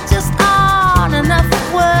there just aren't enough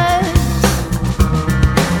words.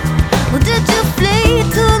 Well, did you flee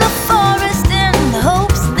to the forest in the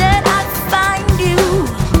hopes that I'd find you?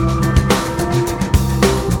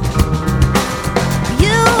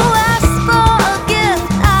 You asked for a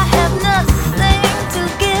gift, I have nothing to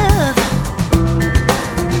give.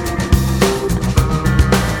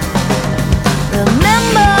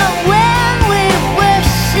 Remember when we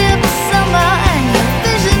worshiped summer and your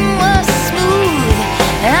vision was smooth,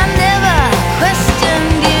 and I never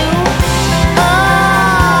questioned you.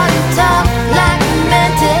 Oh, you talk like you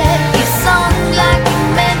meant it, you sung like you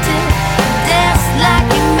meant it, danced like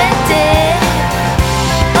you meant it.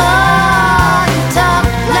 Oh, you talk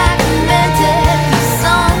like you meant it, you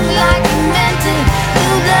sung like you meant it, you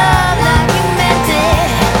love like you meant it.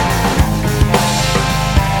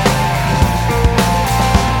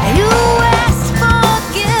 You asked for a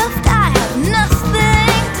gift, I have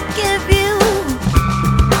nothing to give you.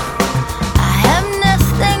 I have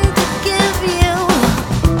nothing to give you.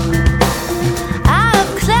 I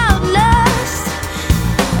have cloudless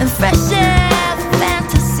and fresh air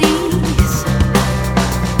fantasies.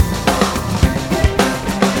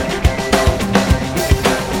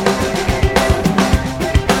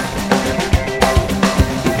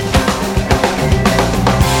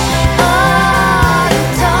 Oh, you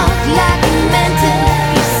talk like you meant it,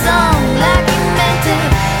 you sung like you meant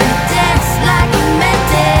it, you danced like you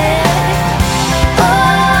meant it.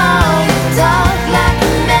 Oh, you talk like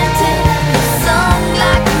you meant it, you sung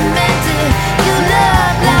like you meant it, you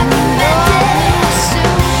loved like you meant it.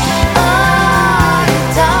 Oh, you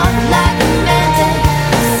talk like you meant it,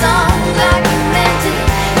 you sung like you meant it,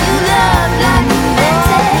 you loved like you meant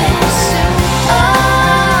it.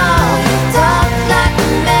 Oh, you talk like you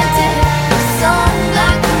meant it, you sung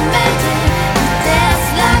like you meant it, you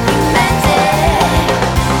danced like you meant it.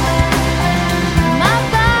 My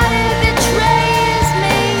body betrays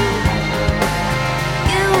me,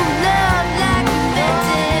 you love like you meant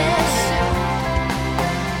it.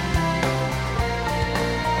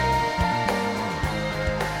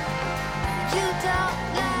 You talk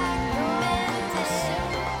like you meant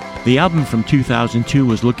it. The album from 2002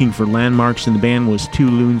 was Looking for Landmarks, and the band was Two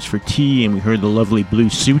Loons for Tea, and we heard the lovely Blue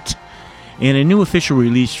Suit. And a new official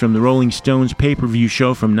release from the Rolling Stones pay-per-view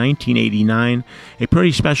show from 1989, a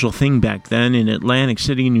pretty special thing back then, in Atlantic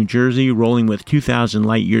City, New Jersey, rolling with 2,000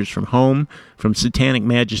 Light Years from Home, from Satanic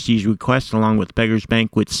Majesty's Request, along with Beggar's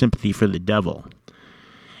Banquet's Sympathy for the Devil.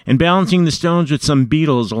 And balancing the Stones with some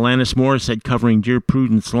Beatles, Alanis Morissette covering Dear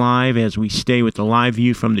Prudence live, as we stay with the live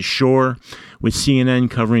view from the shore, with CNN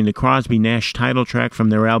covering the Crosby Nash title track from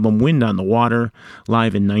their album Wind on the Water,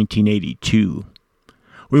 live in 1982.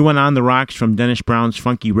 We went on the rocks from Dennis Brown's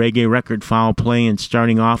funky reggae record Foul Play, and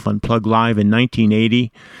starting off Unplugged Live in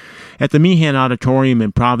 1980. At the Meehan Auditorium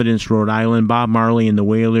in Providence, Rhode Island, Bob Marley and the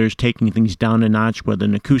Wailers taking things down a notch with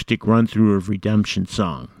an acoustic run-through of Redemption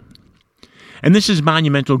Song. And this is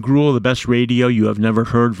Monumental Gruel, the best radio you have never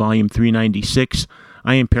heard, volume 396.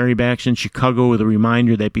 I am Perry Bax in Chicago, with a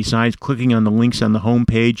reminder that besides clicking on the links on the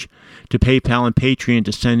homepage to PayPal and Patreon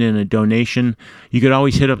to send in a donation, you could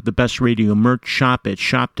always hit up the Best Radio merch shop at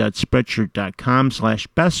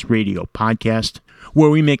shop.spreadshirt.com/bestradiopodcast, where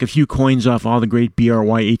we make a few coins off all the great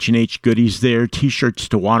BRY H&H goodies there, t-shirts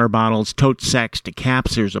to water bottles, tote sacks to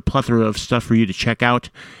caps. There's a plethora of stuff for you to check out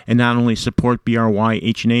and not only support BRY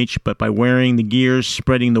H&H, but by wearing the gears,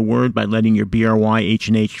 spreading the word by letting your BRY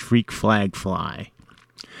H&H freak flag fly.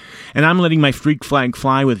 And I'm letting my freak flag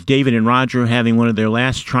fly with David and Roger having one of their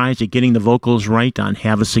last tries at getting the vocals right on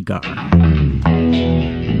Have a Cigar.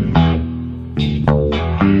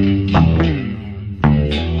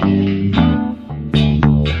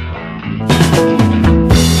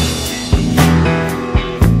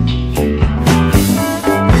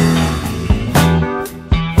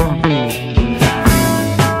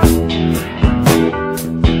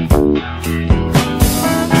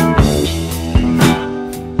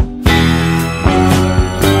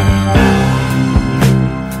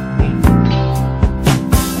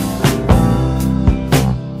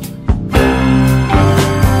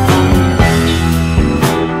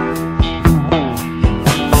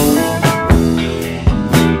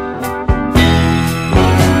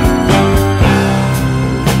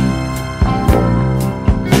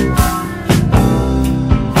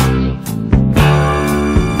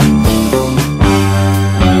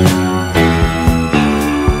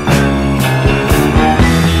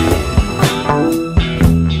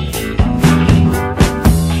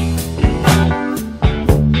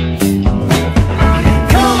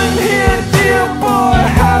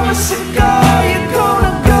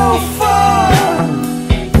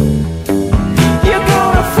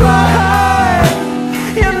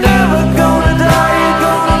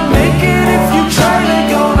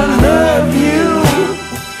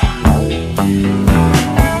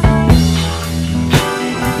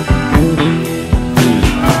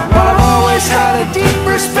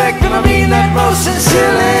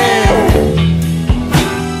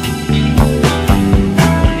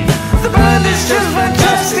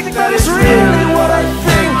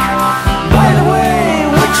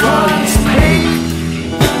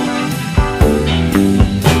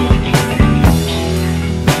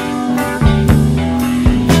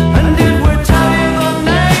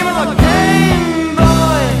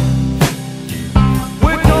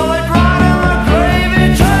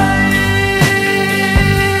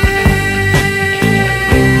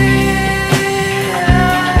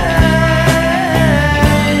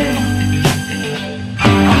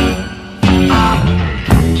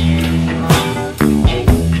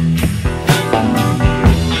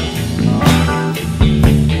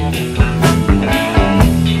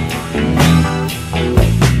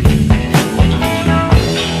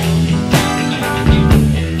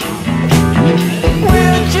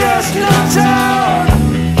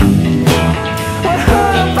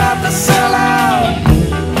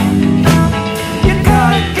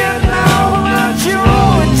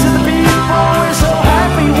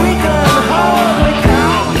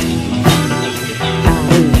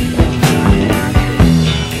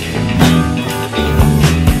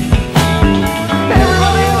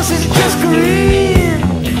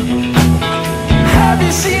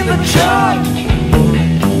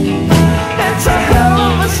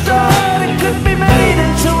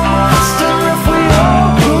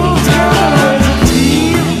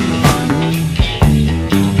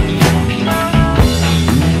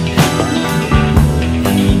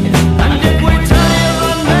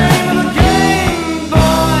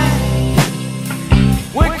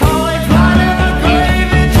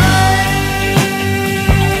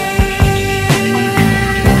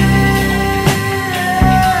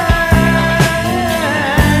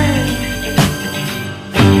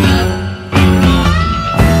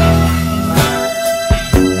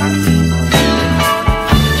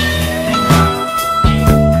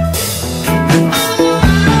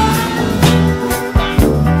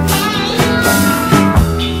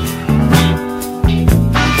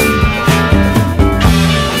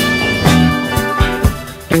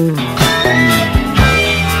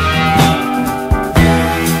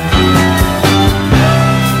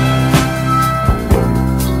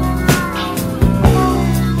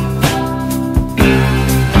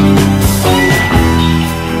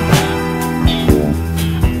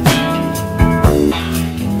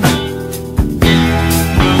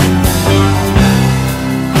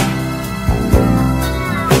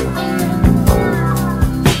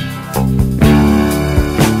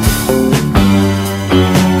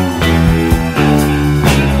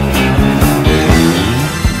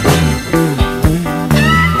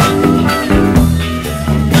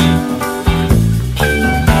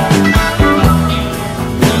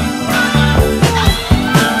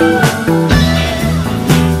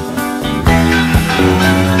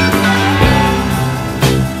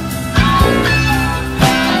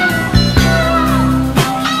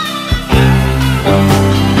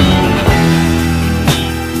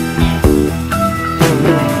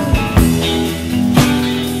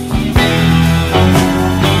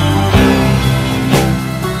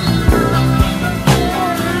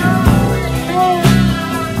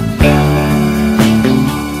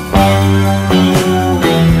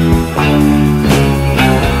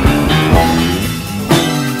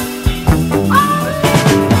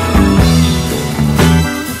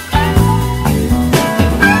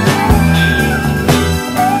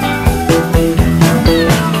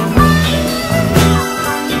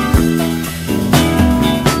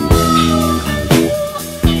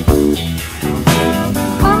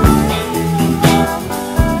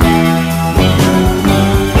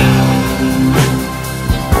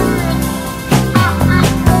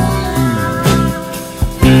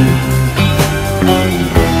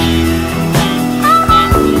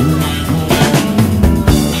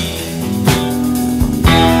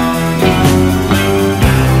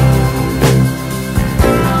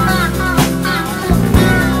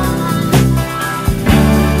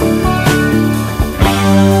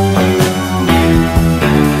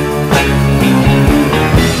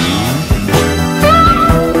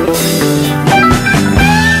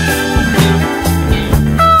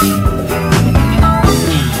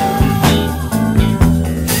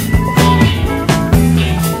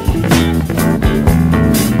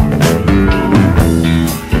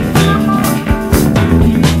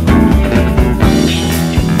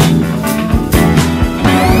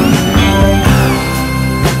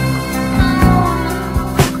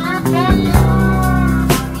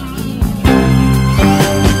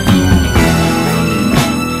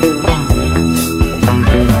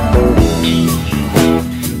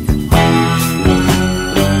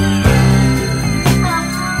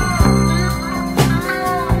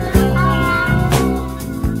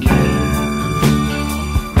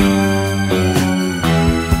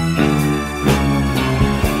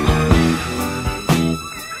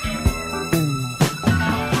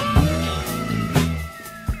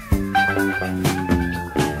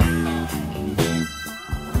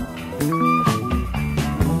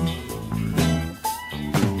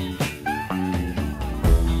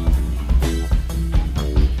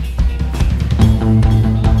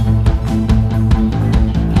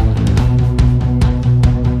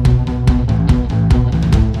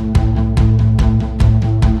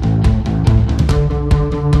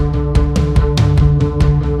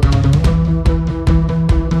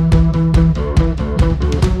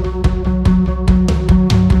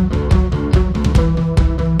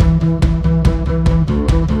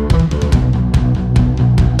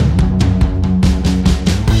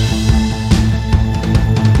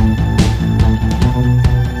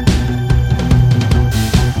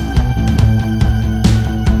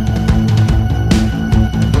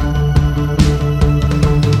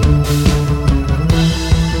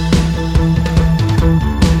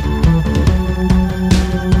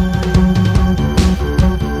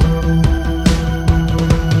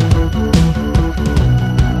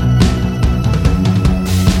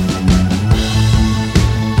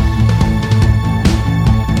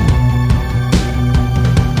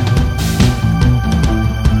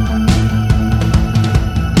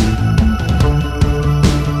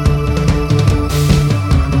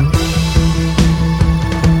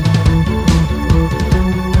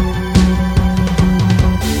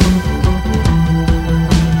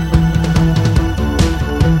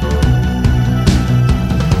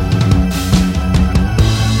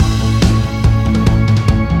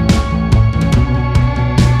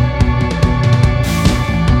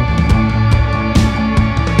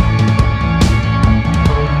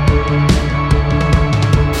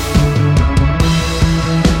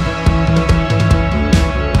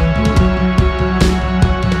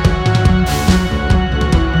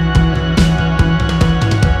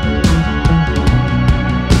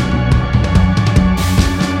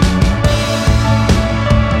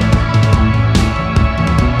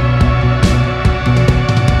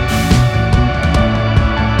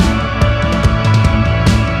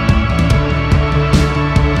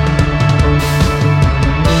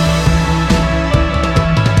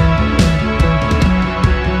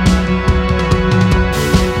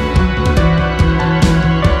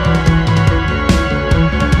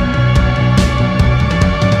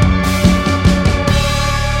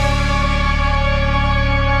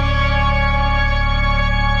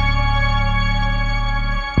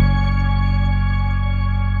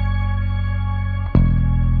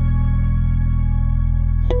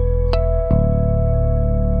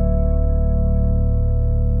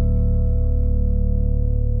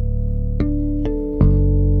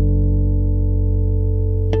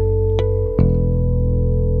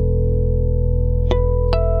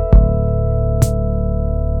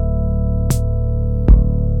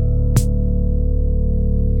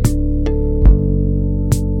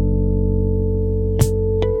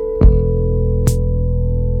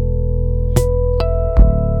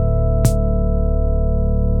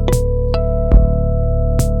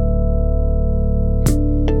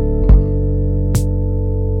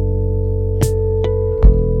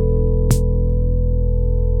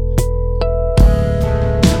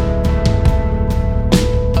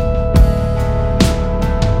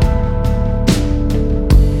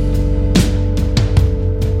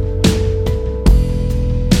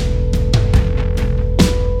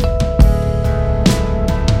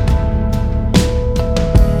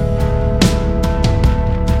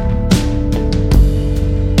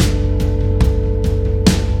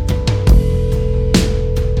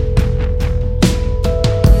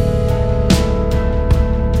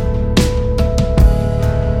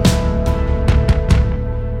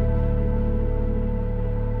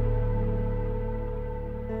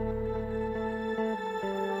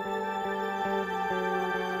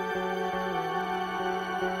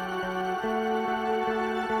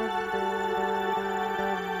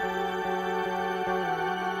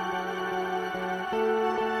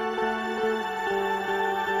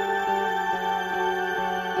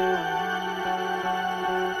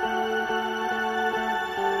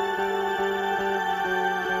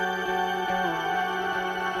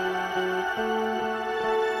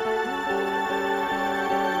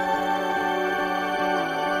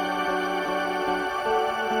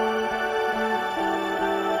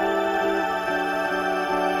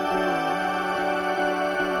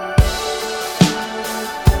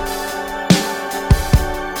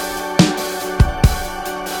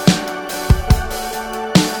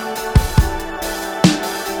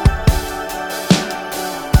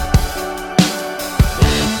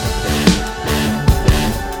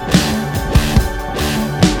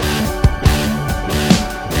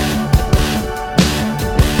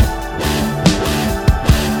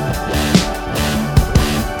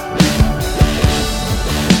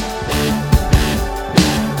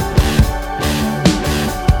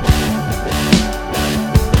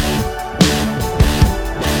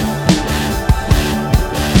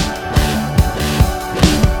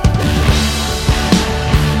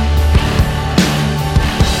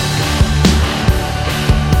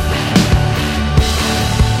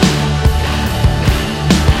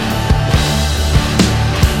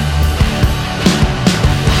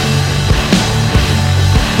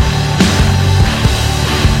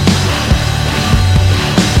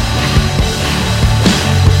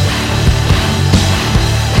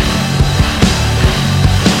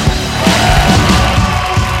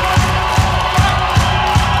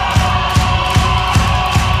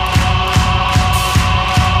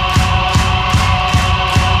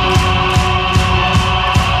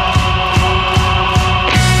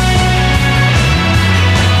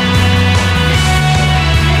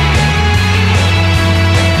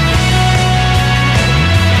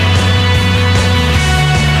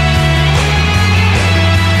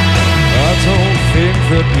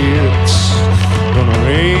 that it's gonna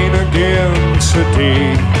rain again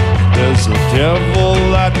today. There's a devil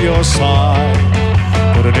at your side,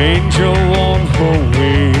 but an angel on her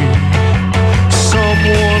way.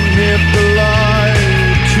 Someone hit the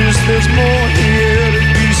light, 'cause there's more here to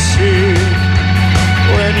be seen.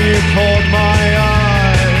 When you caught my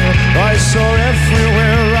eye, I saw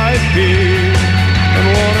everywhere I've been and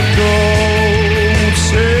wanna go.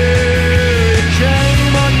 Say you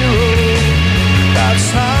came on your own, that's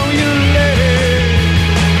how you let it.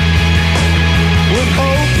 With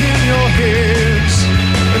hope in your hands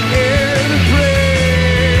and air to pray.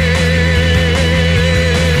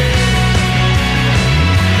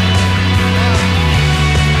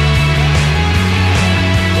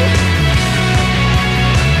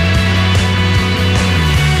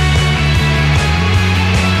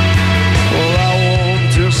 Well, I won't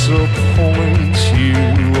disappoint you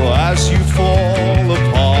as you fall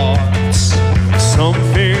apart. Some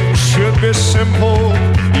things should be simple,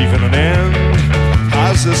 even an end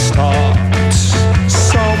has a start.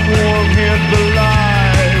 Someone hit the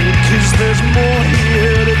light, 'cause there's more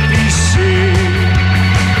here to be seen.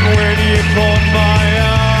 When you caught my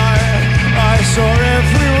eye, I saw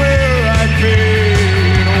everywhere I'd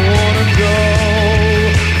been. I wanna go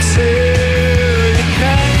till you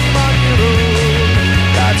came on your own.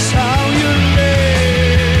 That's how you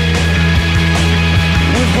live,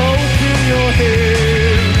 with hope in your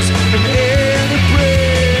hands and air to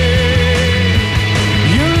breathe.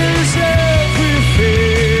 You lose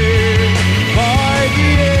everything by the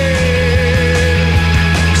end.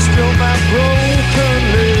 Still my broken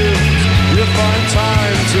limbs, you find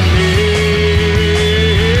time to live.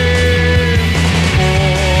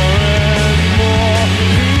 More and more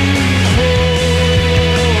people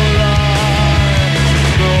I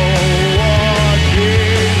know what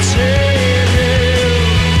it's in.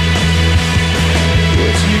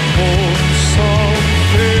 But you pull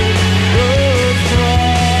something good from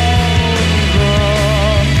the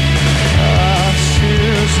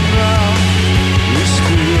ashes now. You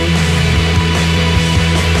still,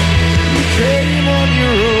 you came on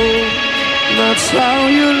your own, that's how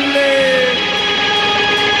you live.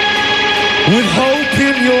 With hope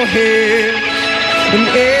in your head and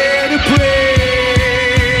air to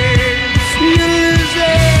breathe. You lose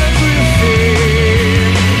everything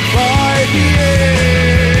by the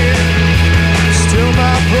end. Still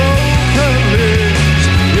my broken limbs,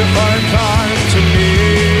 you find time to live.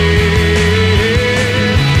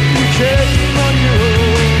 You came on your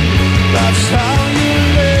own, that's how you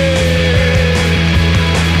live.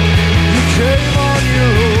 You came on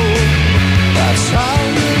your own, that's how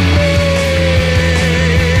you live.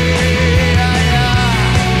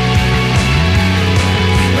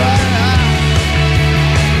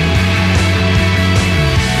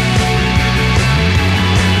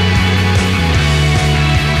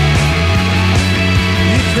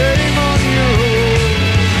 You came on your own.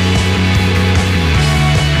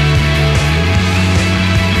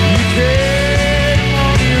 You came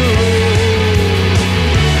on your own.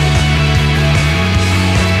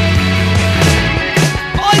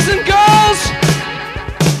 Boys and girls,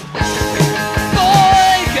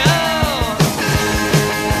 boy, girl,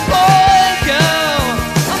 boy, girl,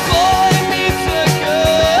 a boy meets a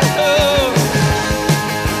girl,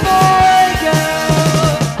 boy,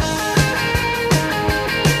 girl.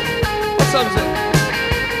 What song is it?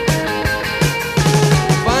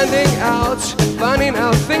 Finding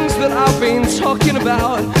out things that I've been talking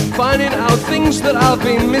about, finding out things that I've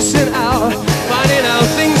been missing out, finding out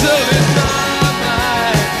things that are in my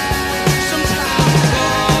mind. Sometimes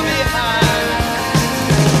fall behind.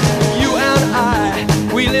 You and I,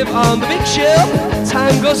 we live on the big ship.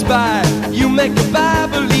 Time goes by. You make a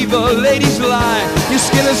bad believer, ladies lie. Your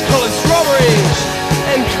skin is colored strawberries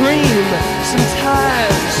and cream.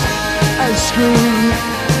 Sometimes ice cream.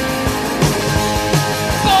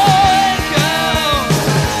 Boy,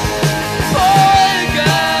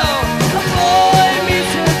 girl, a boy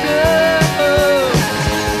meets a girl.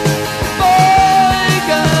 Boy,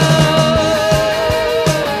 girl.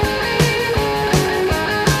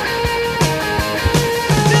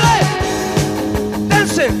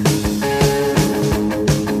 Dancing.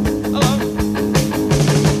 Hello.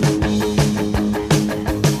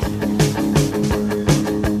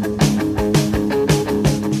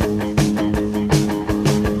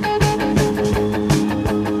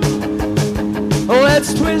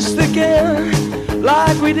 Let's twist again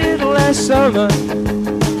like we did last summer.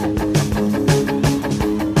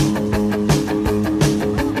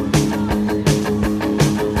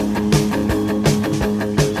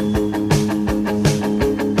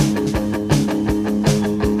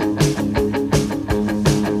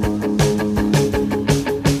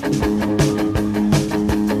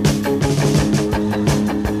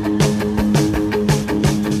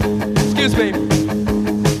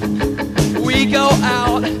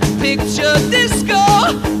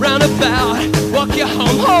 about. Walk you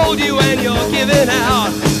home, hold you when you're giving out.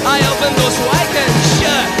 I open doors so I can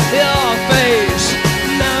shut your face.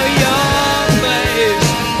 Now your face.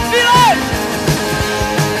 Feel it!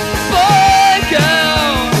 Boy,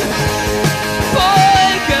 girl. Boy,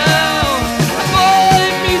 girl. Boy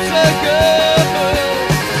meets a girl.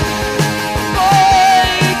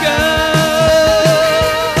 Boy, girl.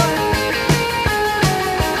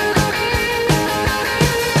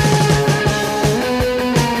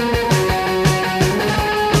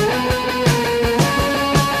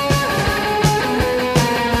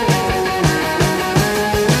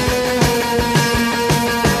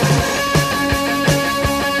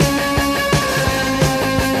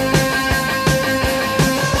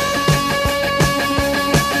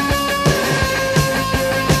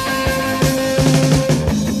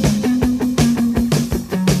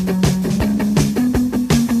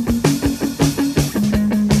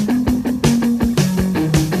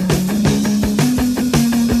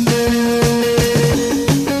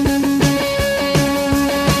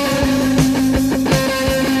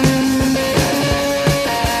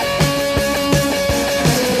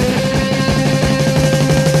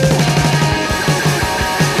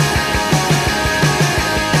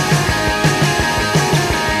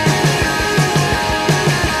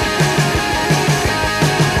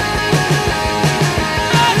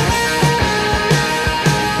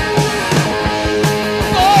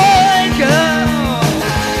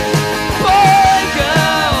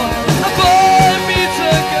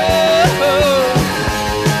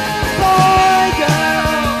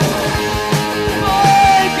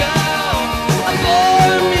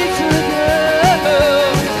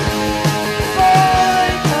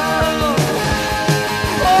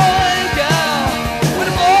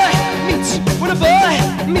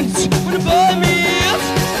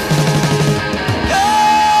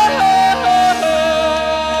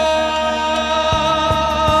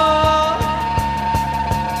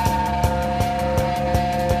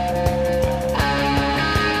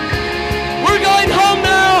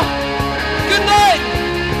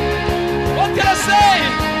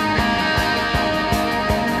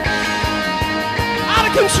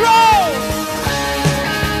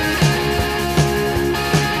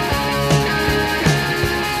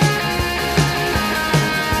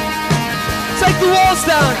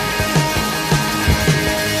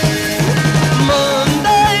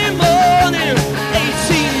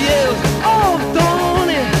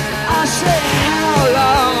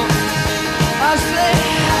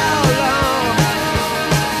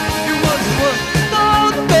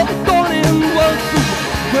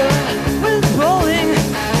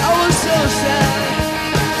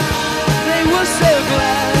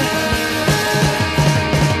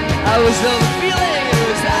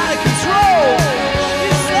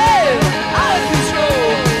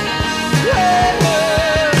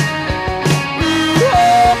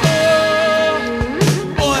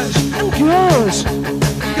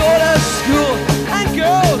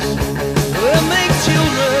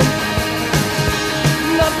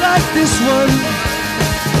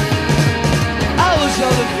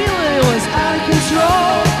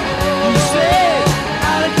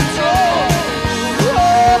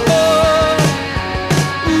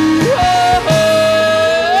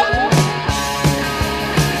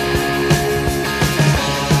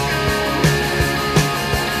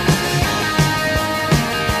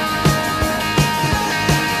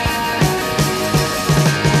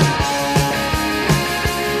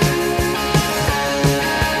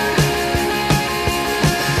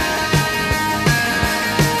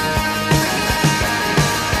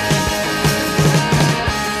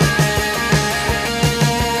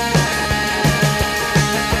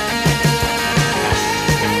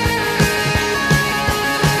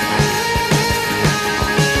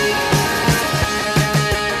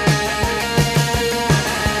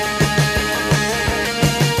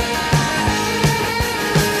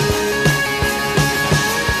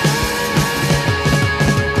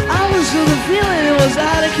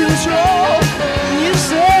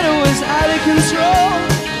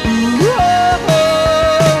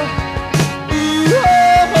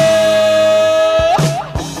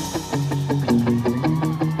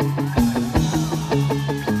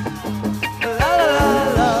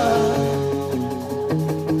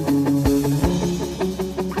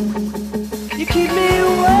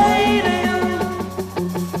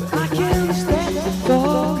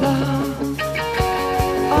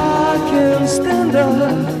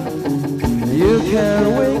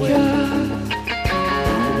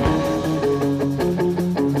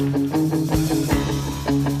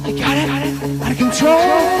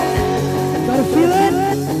 control. Gotta feel it.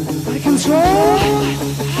 Gotta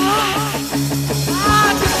control.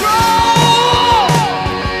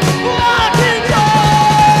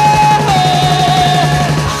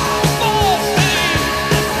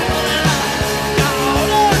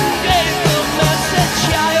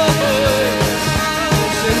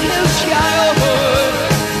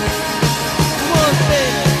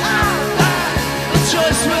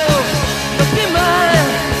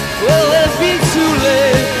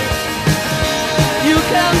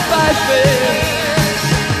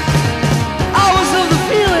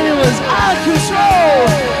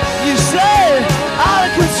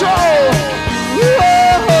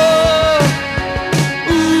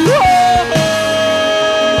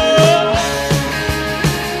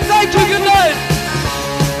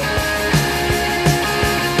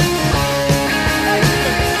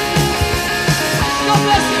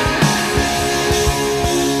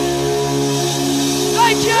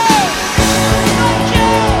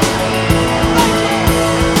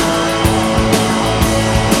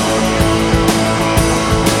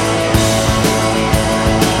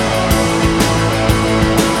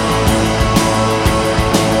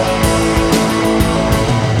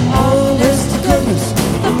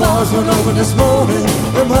 went open this morning.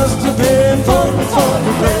 It must have been voting for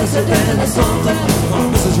the president or something. Oh,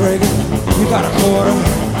 Mrs. Reagan, you got a quarter?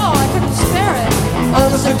 Oh, I couldn't spare it.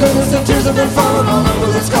 Honest to goodness, the tears have been falling all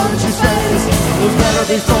over this country's face. It was better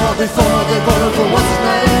before they voted for what's his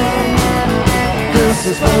name. This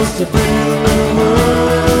is supposed to be the new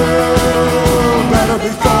world. Better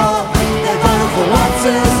before they voted for what's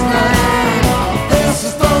his name. This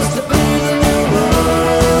is supposed to be the new world.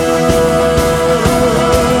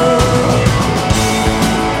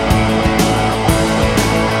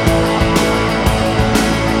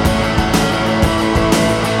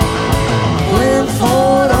 When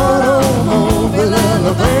Ford Automobile,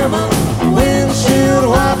 Alabama, windshield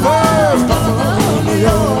wipers, Buffalo, New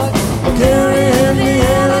York, Gary,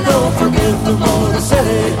 Indiana, don't forget the Motor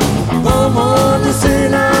City. The Motor City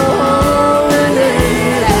now, all we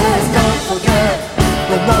need is don't forget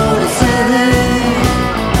the Motor City.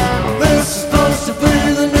 This is supposed to be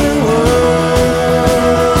the new world.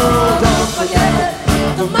 Don't forget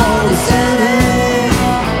the Motor City.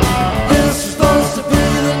 This is supposed to be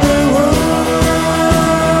the new world.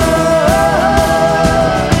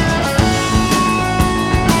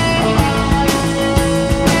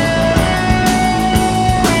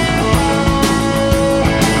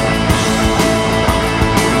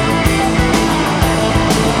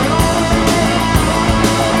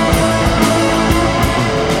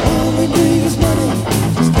 All we need is money.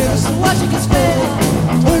 Just give us what you can spend.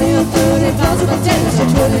 20 or 30,000 a day, so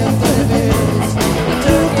 20 or 30 beers. A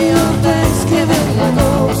turkey on Thanksgiving, like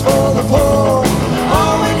those for the poor.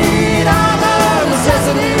 All we need are the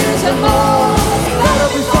necessities and more. Better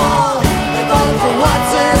before they vote for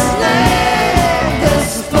what's his name. This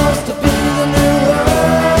is supposed to be the new world.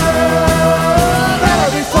 Better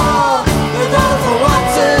before they vote for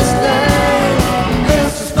what's his name.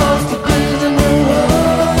 This is supposed to be the new world.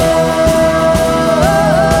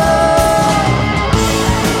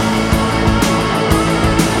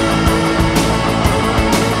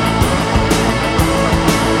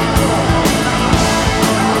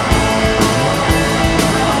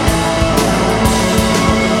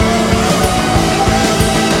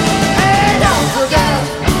 Hey, don't forget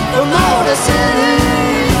the Motor City.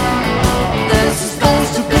 This is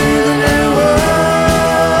supposed to be the new world.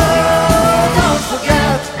 Don't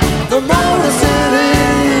forget the Motor City.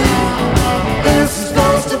 This is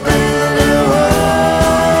supposed to be the new world.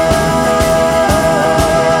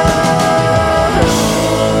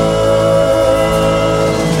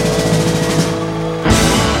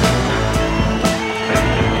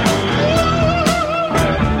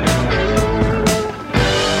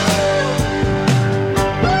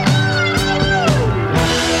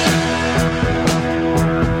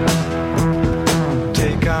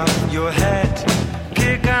 Take out your hat,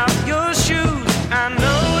 kick out your shoes. I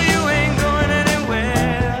know you ain't going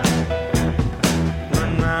anywhere.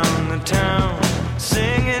 Run round the town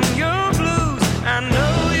singing your blues. I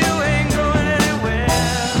know you ain't going anywhere.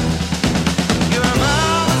 You've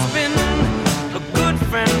always been a good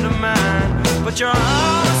friend of mine, but you're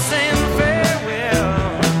always saying farewell.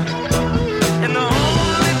 And the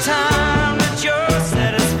only time that you're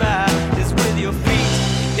satisfied is with your feet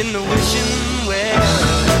in the wishing well.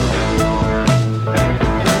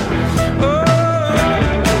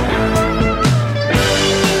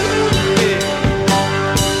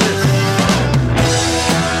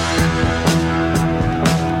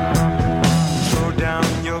 Throw down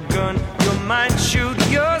your gun, you might shoot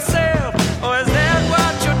yourself. Or is that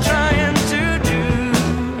what you're trying to do?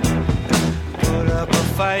 Put up a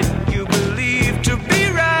fight you believe to be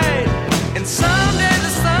right, and someday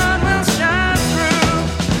the sun will shine through.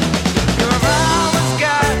 You've always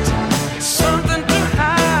got something to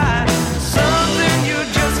hide, something you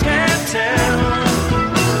just can't tell.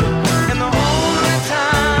 And the only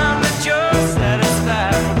time that you're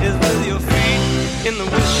satisfied is with your feet in the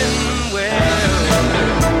wishing well.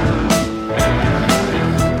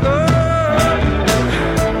 Oh, yeah.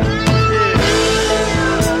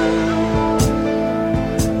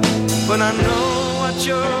 But I know what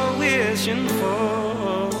you're wishing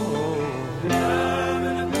for. Love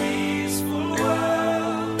in a peaceful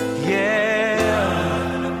world. Yeah.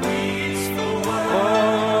 Love in a peaceful world.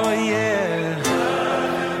 Oh, yeah.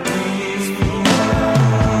 Love in a peaceful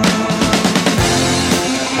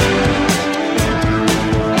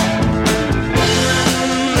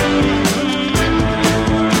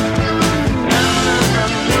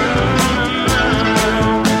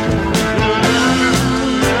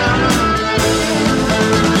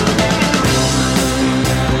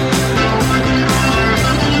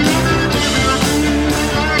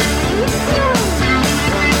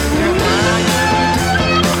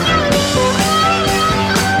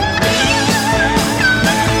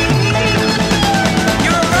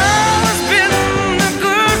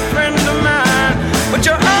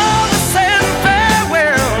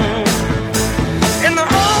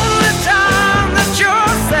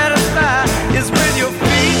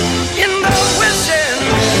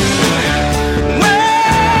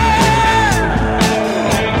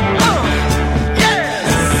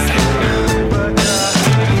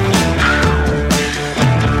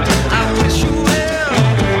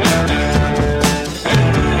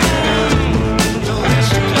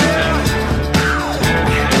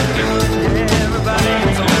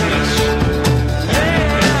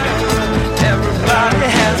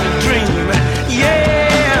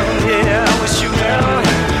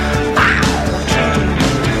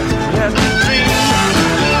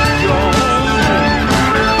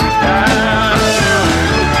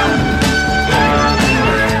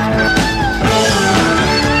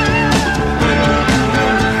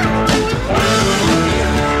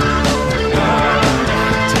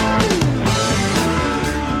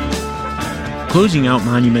Closing out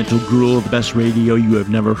Monumental Gruel, the best radio you have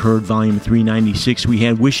never heard, volume 396, we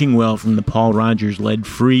had Wishing Well from the Paul Rogers Lead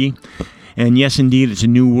Free. And yes, indeed, it's a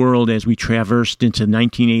new world as we traversed into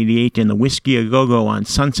 1988 and the Whiskey A Go-Go on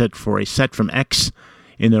Sunset for a set from X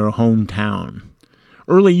in their hometown.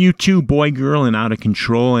 Early U2, Boy, Girl, and Out of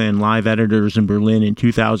Control, and Live Editors in Berlin in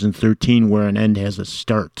 2013, where an end has a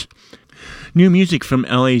start. New music from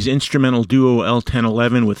LA's instrumental duo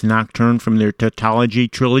L1011 with Nocturne from their Tautology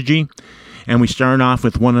trilogy. And we start off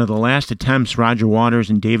with one of the last attempts Roger Waters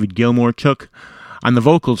and David Gilmour took on the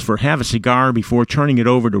vocals for Have a Cigar before turning it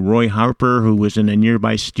over to Roy Harper, who was in a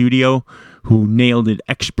nearby studio, who nailed it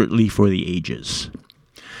expertly for the ages.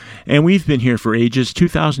 And we've been here for ages,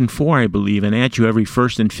 2004, I believe, and at you every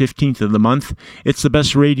 1st and 15th of the month. It's the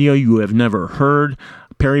best radio you have never heard.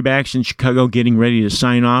 Perry Bax in Chicago getting ready to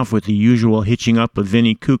sign off with the usual hitching up of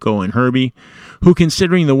Vinnie, Kuko, and Herbie, who,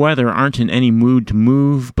 considering the weather, aren't in any mood to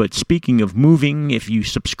move. But speaking of moving, if you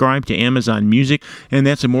subscribe to Amazon Music, and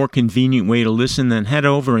that's a more convenient way to listen, then head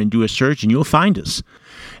over and do a search and you'll find us.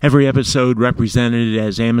 Every episode represented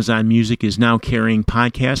as Amazon Music is now carrying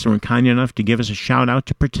podcasts and we're kind enough to give us a shout out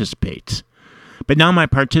to participate. But now my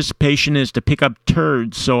participation is to pick up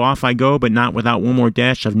turds, so off I go, but not without one more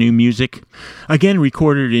dash of new music. Again,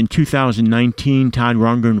 recorded in 2019, Todd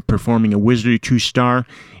Rundgren performing a Wizard 2-star.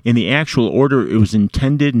 In the actual order it was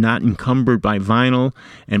intended, not encumbered by vinyl,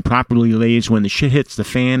 and properly lays when the shit hits the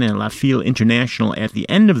fan and La Fille International at the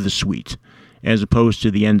end of the suite, as opposed to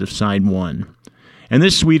the end of side 1. And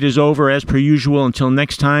this suite is over as per usual. Until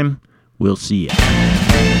next time, we'll see ya.